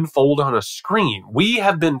politics unfold on a screen. We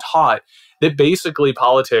have been taught that basically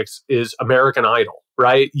politics is American Idol,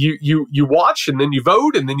 right? You watch and then you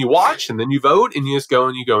vote and then you watch and then you vote and you just go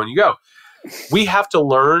and you go and you go. We have to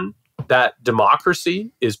learn that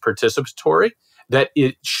democracy is participatory, that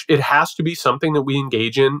it has to be something that we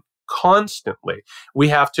engage in constantly. We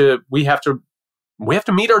have to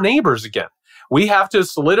meet our neighbors again. We have to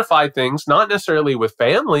solidify things, not necessarily with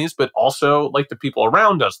families, but also like the people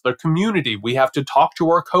around us, the community. We have to talk to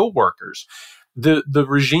our coworkers. The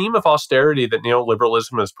regime of austerity that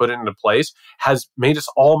neoliberalism has put into place has made us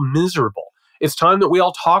all miserable. It's time that we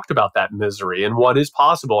all talked about that misery and what is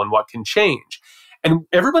possible and what can change. And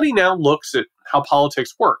everybody now looks at how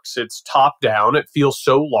politics works. It's top down. It feels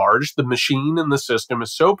so large. The machine and the system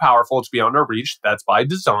is so powerful. It's beyond our reach. That's by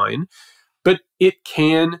design. But it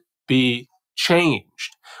can be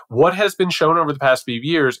changed. What has been shown over the past few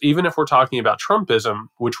years, even if we're talking about Trumpism,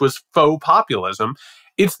 which was faux populism,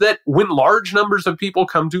 it's that when large numbers of people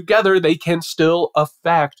come together, they can still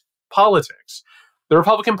affect politics. The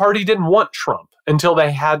Republican Party didn't want Trump until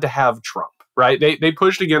they had to have Trump. Right? They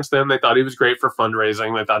pushed against them. They thought he was great for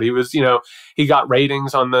fundraising. They thought he was, he got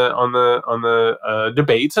ratings on the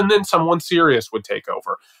debates, and then someone serious would take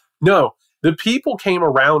over. No, the people came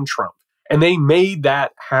around Trump and they made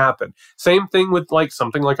that happen. Same thing with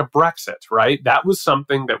something like a Brexit, right? That was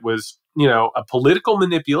something that was a political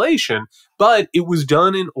manipulation, but it was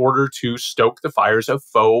done in order to stoke the fires of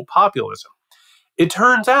faux populism. It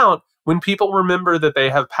turns out when people remember that they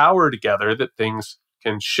have power together, that things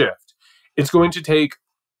can shift. It's going to take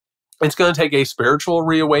a spiritual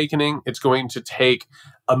reawakening. It's going to take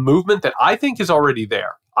a movement that I think is already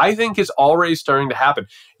there. I think is already starting to happen.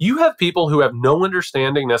 You have people who have no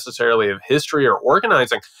understanding necessarily of history or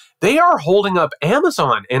organizing. They are holding up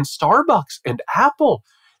Amazon and Starbucks and Apple.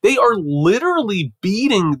 They are literally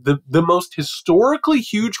beating the most historically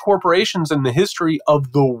huge corporations in the history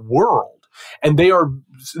of the world. And they are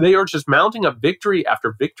just mounting up victory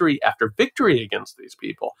after victory after victory against these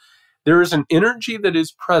people. There is an energy that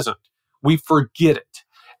is present. We forget it.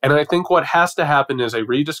 And I think what has to happen is a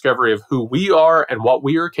rediscovery of who we are and what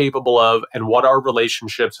we are capable of and what our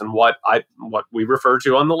relationships and what we refer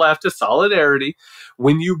to on the left as solidarity.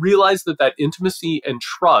 When you realize that intimacy and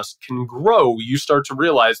trust can grow, you start to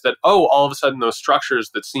realize that, all of a sudden those structures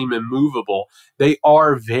that seem immovable, they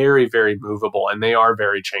are very, very movable and they are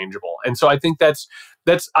very changeable. And so I think that's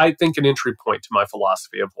I think an entry point to my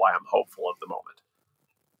philosophy of why I'm hopeful of the moment.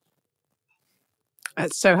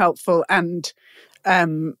 That's so helpful. And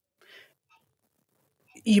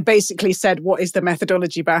you basically said, what is the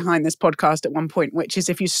methodology behind this podcast at one point, which is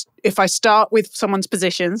if I start with someone's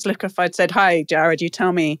positions, look, if I'd said, hi, Jared, you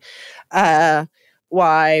tell me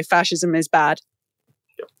why fascism is bad.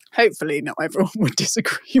 Hopefully not everyone would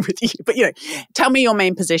disagree with you, but tell me your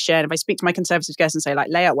main position. If I speak to my conservative guests and say,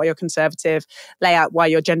 lay out why you're conservative, lay out why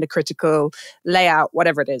you're gender critical, lay out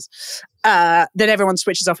whatever it is, then everyone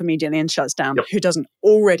switches off immediately and shuts down, who doesn't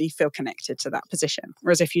already feel connected to that position.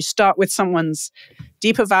 Whereas if you start with someone's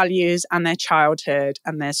deeper values and their childhood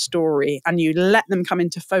and their story, and you let them come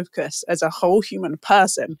into focus as a whole human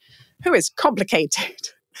person who is complicated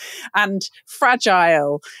and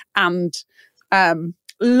fragile and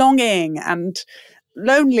longing and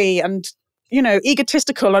lonely and,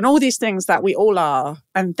 egotistical and all these things that we all are.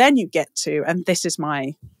 And then you get to, and this is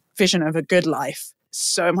my vision of a good life.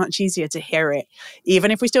 So much easier to hear it.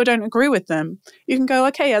 Even if we still don't agree with them, you can go,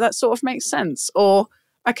 okay, yeah, that sort of makes sense. Or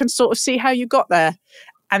I can sort of see how you got there.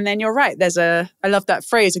 And then you're right. I love that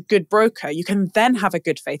phrase, a good broker. You can then have a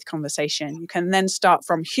good faith conversation. You can then start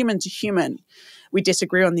from human to human. We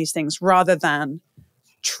disagree on these things rather than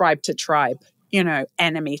tribe to tribe.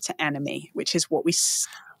 Enemy to enemy, which is what we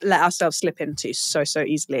let ourselves slip into so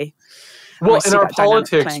easily. Well, and our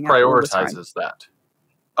politics prioritizes that.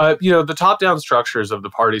 The top-down structures of the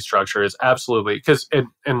party structure is absolutely, because, and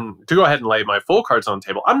to go ahead and lay my full cards on the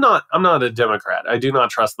table, I'm not a Democrat. I do not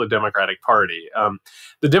trust the Democratic Party.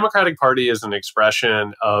 The Democratic Party is an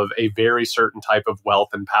expression of a very certain type of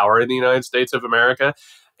wealth and power in the United States of America,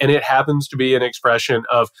 and it happens to be an expression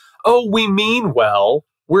of, we mean well.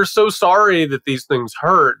 We're so sorry that these things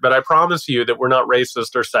hurt, but I promise you that we're not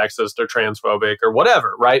racist or sexist or transphobic or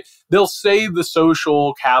whatever, right? They'll say the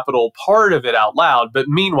social capital part of it out loud, but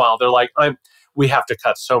meanwhile, they're like, we have to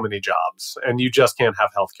cut so many jobs and you just can't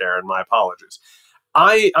have healthcare, and my apologies.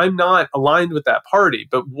 I'm not aligned with that party,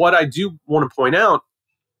 but what I do want to point out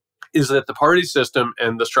is that the party system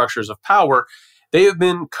and the structures of power, they have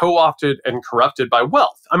been co-opted and corrupted by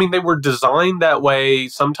wealth. I mean, they were designed that way.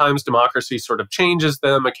 Sometimes democracy sort of changes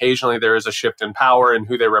them. Occasionally there is a shift in power and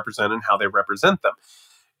who they represent and how they represent them.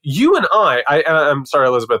 You and I'm sorry,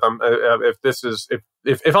 Elizabeth,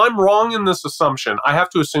 if I'm wrong in this assumption, I have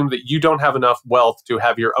to assume that you don't have enough wealth to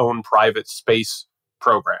have your own private space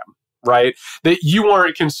program, right? That you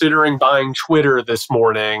aren't considering buying Twitter this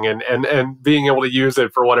morning and being able to use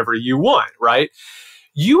it for whatever you want, right?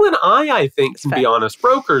 You and I think, can be honest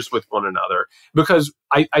brokers with one another, because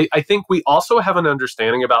I think we also have an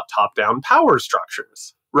understanding about top-down power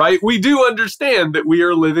structures, right? We do understand that we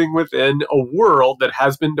are living within a world that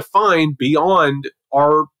has been defined beyond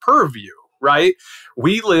our purview, right?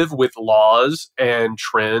 We live with laws and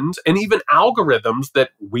trends and even algorithms that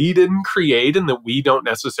we didn't create and that we don't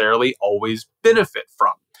necessarily always benefit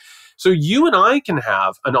from. So you and I can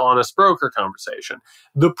have an honest broker conversation.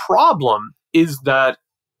 The problem is that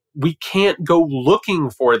we can't go looking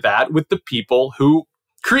for that with the people who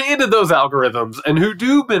created those algorithms and who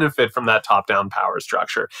do benefit from that top-down power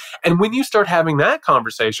structure. And when you start having that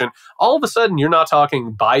conversation, all of a sudden you're not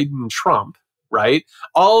talking Biden-Trump, right?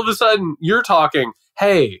 All of a sudden you're talking,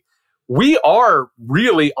 hey, we are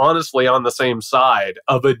really honestly on the same side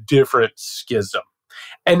of a different schism.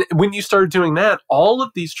 And when you start doing that, all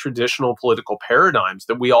of these traditional political paradigms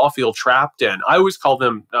that we all feel trapped in, I always call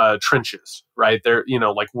them trenches, right? They're,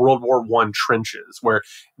 like World War I trenches, where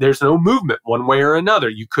there's no movement one way or another.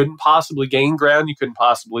 You couldn't possibly gain ground. You couldn't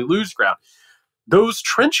possibly lose ground. Those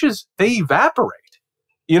trenches, they evaporate.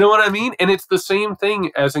 You know what I mean? And it's the same thing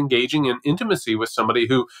as engaging in intimacy with somebody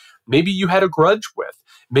who maybe you had a grudge with.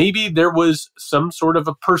 Maybe there was some sort of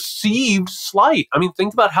a perceived slight. I mean,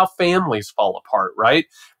 think about how families fall apart, right?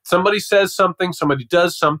 Somebody says something, somebody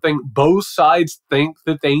does something, both sides think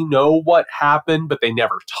that they know what happened, but they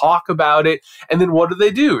never talk about it. And then what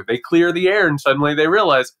do? They clear the air and suddenly they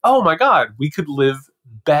realize, oh my God, we could live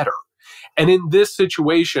better. And in this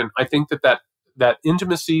situation, I think that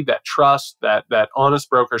intimacy, that trust, that honest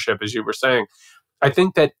brokership, as you were saying, I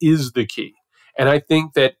think that is the key. And I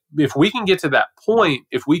think that if we can get to that point,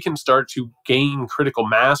 if we can start to gain critical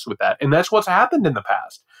mass with that, and that's what's happened in the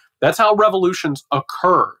past. That's how revolutions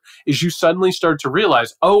occur, is you suddenly start to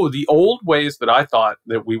realize, oh, the old ways that I thought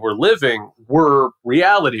that we were living were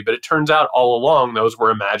reality, but it turns out all along those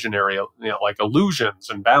were imaginary, like illusions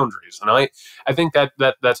and boundaries. And I think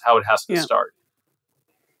that's how it has to start.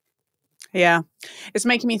 Yeah. It's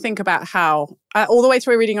making me think about how, all the way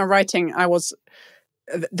through reading or writing, I was,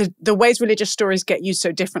 the ways religious stories get used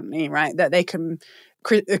so differently, right? That they can,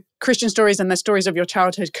 Christian stories and the stories of your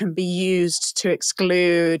childhood can be used to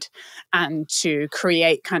exclude and to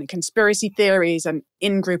create kind of conspiracy theories and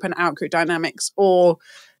in-group and out-group dynamics, or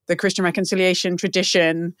the Christian reconciliation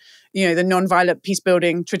tradition, the nonviolent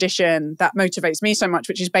peace-building tradition that motivates me so much,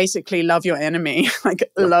 which is basically love your enemy,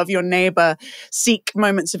 love your neighbor, seek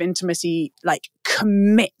moments of intimacy,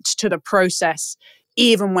 commit to the process,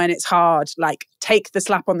 even when it's hard, take the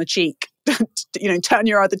slap on the cheek, turn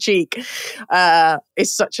your other cheek,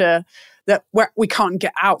 is such that we can't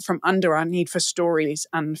get out from under our need for stories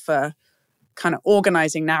and for kind of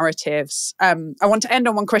organizing narratives. I want to end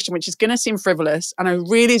on one question, which is going to seem frivolous, and I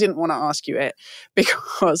really didn't want to ask you it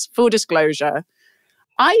because, full disclosure,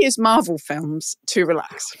 I use Marvel films to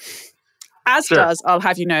relax. As does, I'll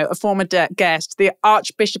have you know, a former guest, the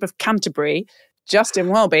Archbishop of Canterbury, Justin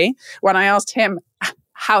Welby. When I asked him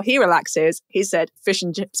how he relaxes, he said fish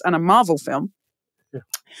and chips and a Marvel film. Yeah.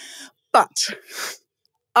 But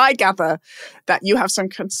I gather that you have some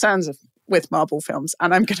concerns with Marvel films,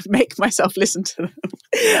 and I'm going to make myself listen to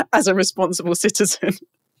them as a responsible citizen.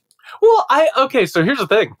 Well, so here's the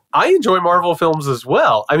thing. I enjoy Marvel films as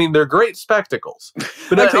well. I mean, they're great spectacles.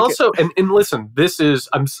 But I also, and listen,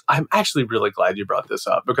 I'm actually really glad you brought this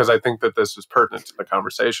up because I think that this is pertinent to the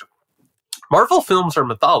conversation. Marvel films are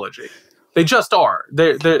mythology. They just are.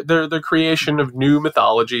 They're the creation of new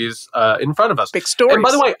mythologies in front of us. Big stories. And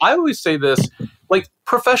by the way, I always say this,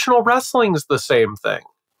 professional wrestling is the same thing.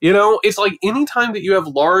 It's like anytime that you have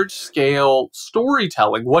large-scale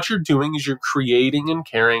storytelling, what you're doing is you're creating and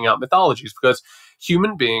carrying out mythologies, because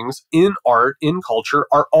human beings in art, in culture,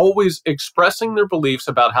 are always expressing their beliefs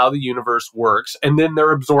about how the universe works, and then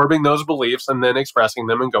they're absorbing those beliefs and then expressing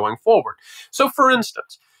them and going forward. So, for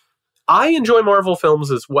instance, I enjoy Marvel films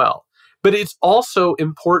as well, but it's also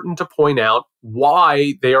important to point out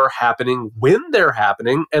why they are happening, when they're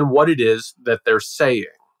happening, and what it is that they're saying.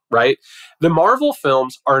 Right? The Marvel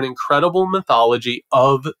films are an incredible mythology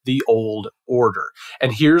of the old order.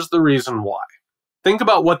 And here's the reason why. Think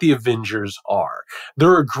about what the Avengers are.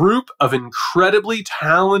 They're a group of incredibly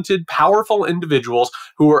talented, powerful individuals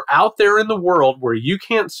who are out there in the world where you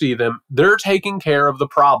can't see them. They're taking care of the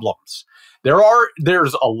problems.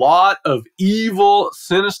 There's a lot of evil,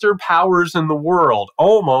 sinister powers in the world,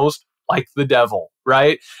 almost like the devil,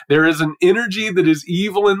 right? There is an energy that is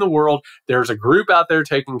evil in the world. There's a group out there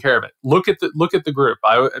taking care of it. Look at the group.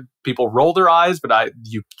 People roll their eyes, but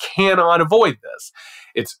you cannot avoid this.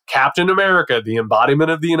 It's Captain America, the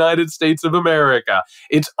embodiment of the United States of America.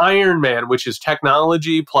 It's Iron Man, which is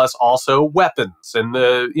technology plus also weapons and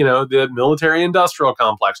the military-industrial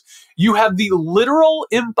complex. You have the literal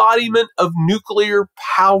embodiment of nuclear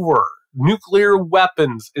power. Nuclear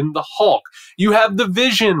weapons in the Hulk. You have the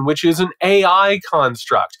Vision, which is an AI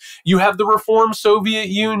construct. You have the reformed Soviet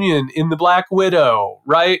Union in the Black Widow,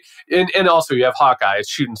 right? And also you have Hawkeye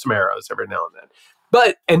shooting some arrows every now and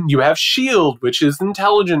then. And you have S.H.I.E.L.D., which is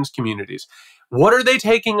intelligence communities. What are they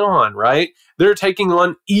taking on, right? They're taking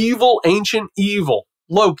on evil, ancient evil.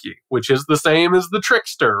 Loki, which is the same as the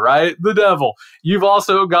trickster, right? The devil. You've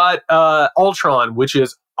also got Ultron, which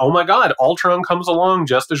is, oh my God, Ultron comes along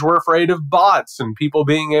just as we're afraid of bots and people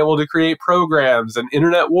being able to create programs and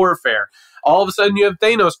internet warfare. All of a sudden you have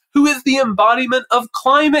Thanos, who is the embodiment of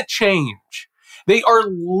climate change. They are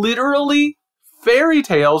literally fairy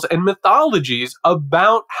tales and mythologies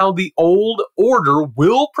about how the old order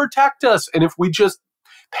will protect us. And if we just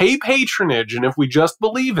pay patronage and if we just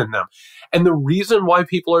believe in them. And the reason why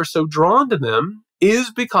people are so drawn to them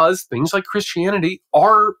is because things like Christianity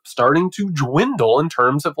are starting to dwindle in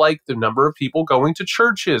terms of like the number of people going to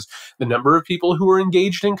churches, the number of people who are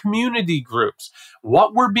engaged in community groups.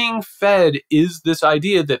 What we're being fed is this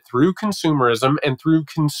idea that through consumerism and through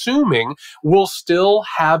consuming, we'll still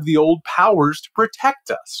have the old powers to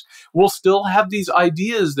protect us. We'll still have these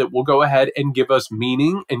ideas that will go ahead and give us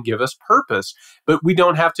meaning and give us purpose, but we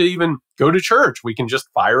don't have to even go to church. We can just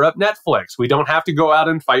fire up Netflix. We don't have to go out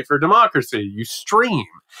and fight for democracy. You stream.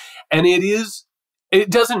 And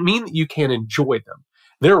it doesn't mean that you can't enjoy them.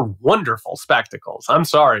 They're wonderful spectacles. I'm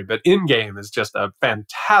sorry, but In-Game is just a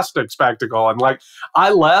fantastic spectacle. And like,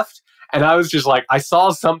 I left and I was just like, I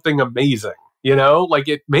saw something amazing, you know, like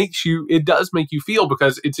it does make you feel,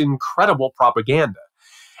 because it's incredible propaganda.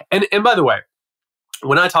 And by the way,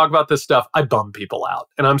 when I talk about this stuff, I bum people out,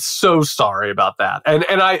 and I'm so sorry about that. And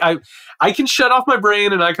I can shut off my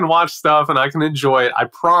brain and I can watch stuff and I can enjoy it, I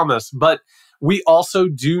promise. But we also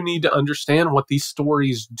do need to understand what these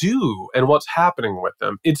stories do and what's happening with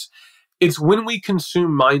them. It's when we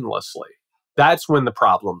consume mindlessly, that's when the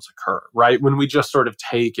problems occur, right? When we just sort of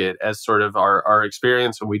take it as sort of our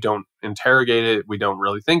experience and we don't interrogate it, we don't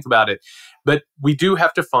really think about it. But we do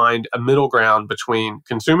have to find a middle ground between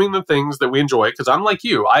consuming the things that we enjoy. Because I'm like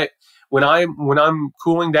you, when I'm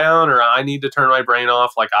cooling down or I need to turn my brain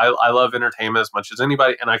off, like I love entertainment as much as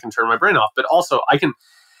anybody, and I can turn my brain off. But also I can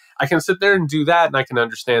sit there and do that, and I can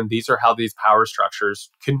understand these are how these power structures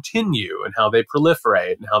continue and how they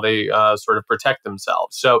proliferate and how they sort of protect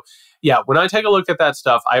themselves. So yeah, when I take a look at that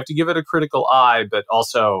stuff, I have to give it a critical eye, but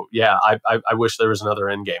also, yeah, I wish there was another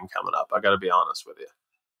Endgame coming up. I got to be honest with you.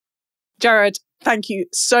 Jared, thank you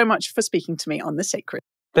so much for speaking to me on The Sacred.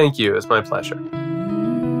 Thank you. It's my pleasure.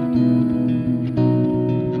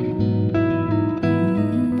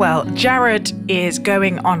 Well, Jared is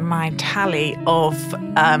going on my tally of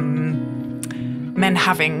men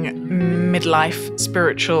having midlife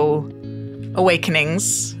spiritual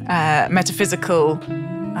awakenings, metaphysical,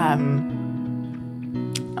 not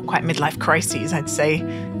quite midlife crises, I'd say.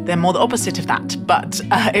 They're more the opposite of that. But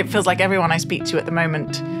it feels like everyone I speak to at the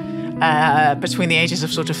moment, between the ages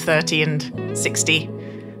of sort of 30 and 60,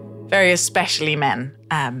 very especially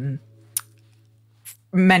men,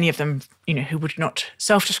 many of them, you know, who would not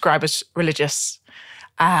self-describe as religious,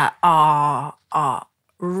 are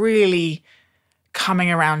really coming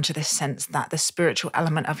around to this sense that the spiritual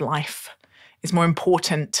element of life is more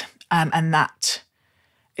important, and that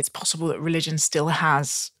it's possible that religion still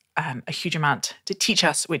has a huge amount to teach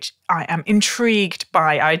us, which I am intrigued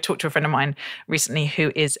by. I talked to a friend of mine recently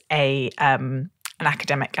who is an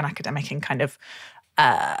academic in kind of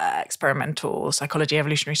experimental psychology,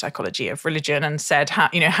 evolutionary psychology of religion, and said,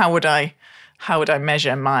 how would I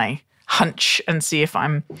measure my hunch and see if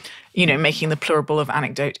I'm, making the plural of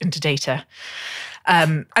anecdote into data?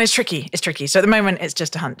 And it's tricky. So at the moment, it's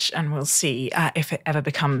just a hunch, and we'll see if it ever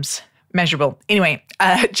becomes measurable. Anyway,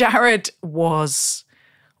 Jared was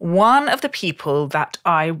one of the people that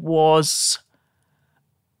I was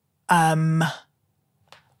a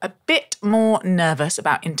bit more nervous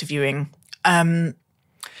about interviewing.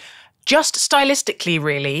 Just stylistically,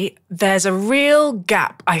 really, there's a real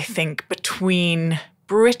gap, I think, between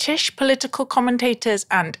British political commentators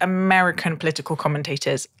and American political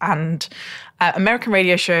commentators. And American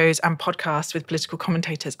radio shows and podcasts with political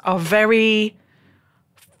commentators are very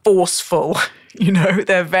forceful.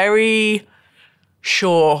 They're very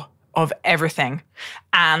sure of everything.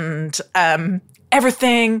 And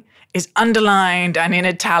everything is underlined and in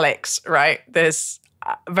italics, right? There's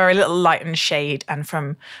very little light and shade. And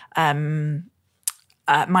from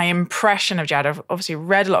my impression of Jared, I've obviously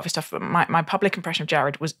read a lot of his stuff, but my public impression of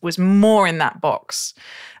Jared was more in that box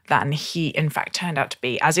than he in fact turned out to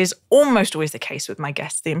be, as is almost always the case with my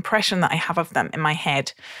guests. The impression that I have of them in my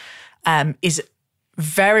head is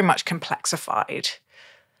very much complexified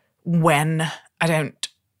when I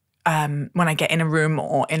get in a room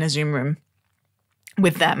or in a Zoom room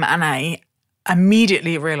with them, and I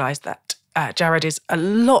immediately realized that Jared is a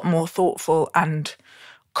lot more thoughtful and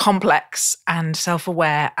complex and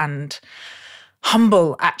self-aware and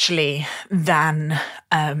humble, actually, than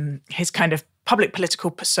his kind of public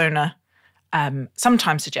political persona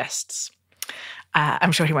sometimes suggests.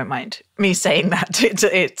 I'm sure he won't mind me saying that.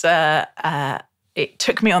 It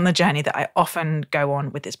took me on the journey that I often go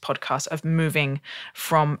on with this podcast of moving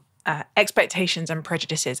from expectations and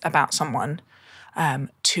prejudices about someone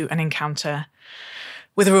to an encounter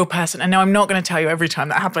with a real person. And no, I'm not going to tell you every time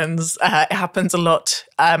that happens. It happens a lot.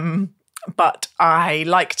 But I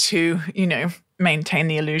like to, maintain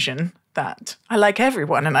the illusion that I like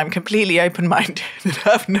everyone and I'm completely open-minded and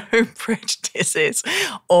have no prejudices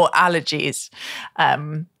or allergies.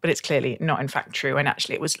 But it's clearly not in fact true. And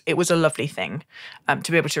actually it was a lovely thing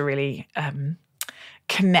to be able to really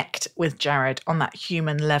connect with Jared on that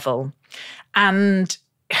human level. And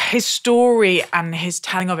his story and his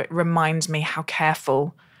telling of it reminds me how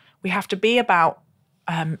careful we have to be about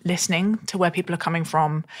listening to where people are coming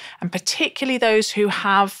from, and particularly those who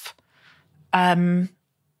have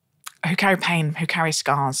who carry pain, who carry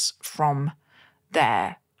scars from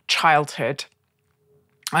their childhood.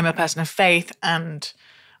 I'm a person of faith, and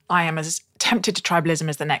I am as tempted to tribalism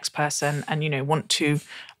as the next person, and want to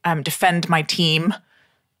defend my team,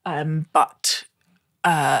 but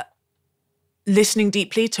listening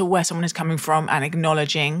deeply to where someone is coming from and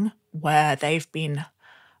acknowledging where they've been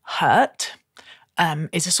hurt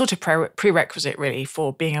is a sort of prerequisite, really,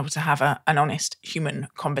 for being able to have an honest human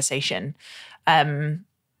conversation.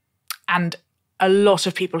 And a lot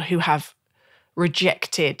of people who have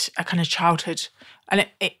rejected a kind of childhood, and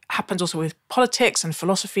it happens also with politics and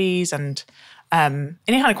philosophies and any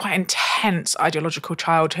kind of quite intense ideological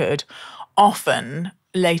childhood, often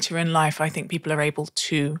later in life, I think people are able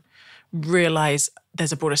to realize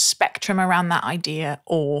there's a broader spectrum around that idea,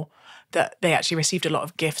 or that they actually received a lot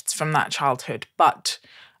of gifts from that childhood. But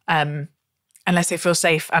unless they feel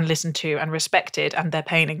safe and listened to and respected and their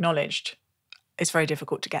pain acknowledged, it's very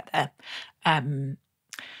difficult to get there.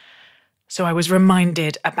 So I was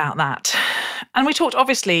reminded about that. And we talked,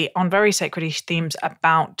 obviously, on very sacred-ish themes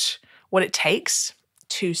about what it takes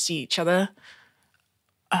to see each other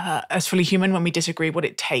as fully human when we disagree, what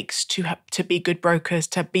it takes to be good brokers,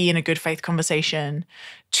 to be in a good faith conversation,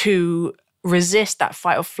 to resist that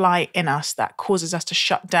fight or flight in us that causes us to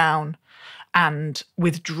shut down and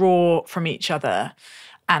withdraw from each other.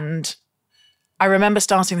 And I remember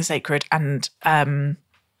starting the Sacred, and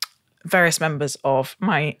various members of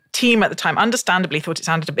my team at the time understandably thought it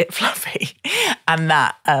sounded a bit fluffy, and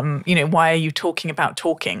that why are you talking about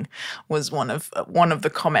talking was one of the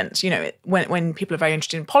comments. When people are very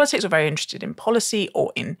interested in politics or very interested in policy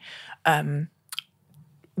or in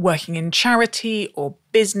working in charity or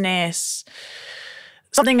business,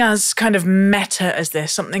 something as kind of meta as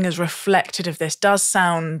this, something as reflected of this, does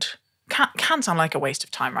sound can sound like a waste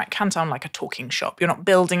of time, right? Can sound like a talking shop. You're not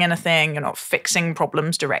building anything. You're not fixing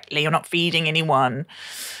problems directly. You're not feeding anyone.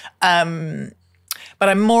 But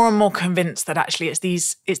I'm more and more convinced that actually it's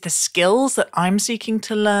the skills that I'm seeking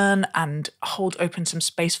to learn and hold open some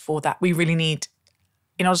space for that we really need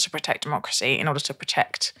in order to protect democracy, in order to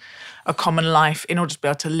protect a common life, in order to be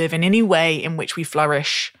able to live in any way in which we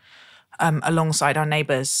flourish alongside our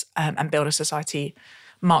neighbours and build a society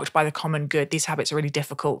marked by the common good. These habits are really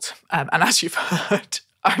difficult. And as you've heard,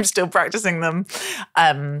 I'm still practicing them.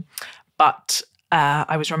 But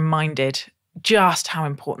I was reminded just how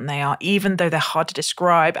important they are, even though they're hard to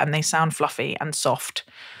describe and they sound fluffy and soft.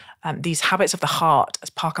 These habits of the heart,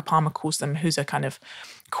 as Parker Palmer calls them, who's a kind of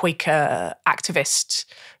Quaker activist,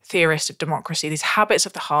 theorist of democracy, these habits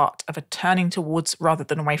of the heart, of a turning towards rather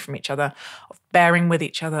than away from each other, of bearing with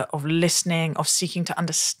each other, of listening, of seeking to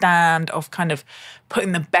understand, of kind of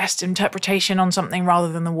putting the best interpretation on something rather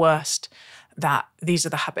than the worst, that these are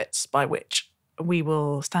the habits by which we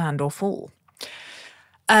will stand or fall.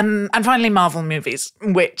 And finally, Marvel movies,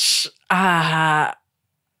 which I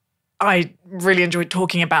really enjoyed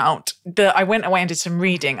talking about. I went away and did some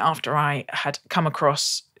reading after I had come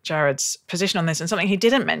across Jared's position on this, and something he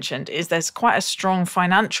didn't mention is there's quite a strong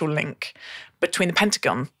financial link between the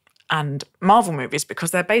Pentagon and Marvel movies,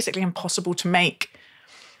 because they're basically impossible to make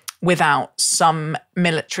without some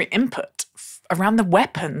military input around the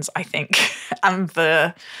weapons, I think, and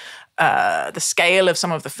the scale of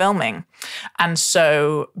some of the filming. And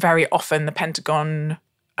so very often the Pentagon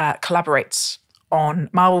collaborates on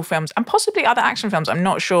Marvel films and possibly other action films, I'm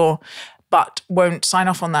not sure, but won't sign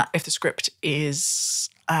off on that if the script is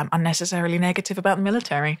unnecessarily negative about the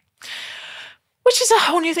military, which is a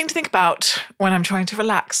whole new thing to think about when I'm trying to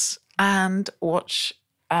relax and watch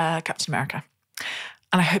Captain America.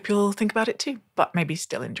 And I hope you'll think about it too, but maybe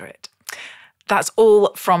still enjoy it. That's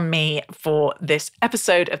all from me for this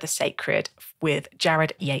episode of The Sacred with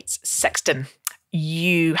Jared Yates Sexton.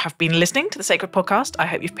 You have been listening to The Sacred Podcast. I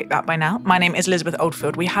hope you've picked that by now. My name is Elizabeth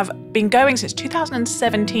Oldfield. We have been going since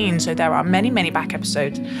 2017, so there are many, many back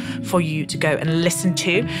episodes for you to go and listen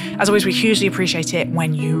to. As always, we hugely appreciate it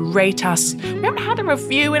when you rate us. We haven't had a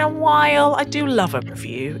review in a while. I do love a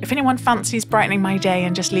review. If anyone fancies brightening my day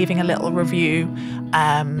and just leaving a little review,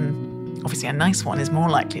 obviously a nice one is more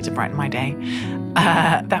likely to brighten my day.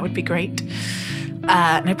 That would be great.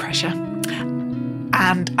 No pressure.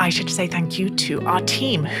 And I should say thank you to our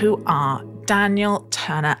team, who are Daniel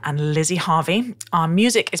Turner and Lizzie Harvey. Our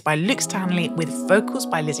music is by Luke Stanley with vocals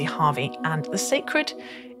by Lizzie Harvey, and The Sacred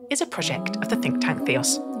is a project of the think tank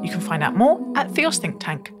Theos. You can find out more at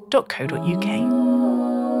theosthinktank.co.uk.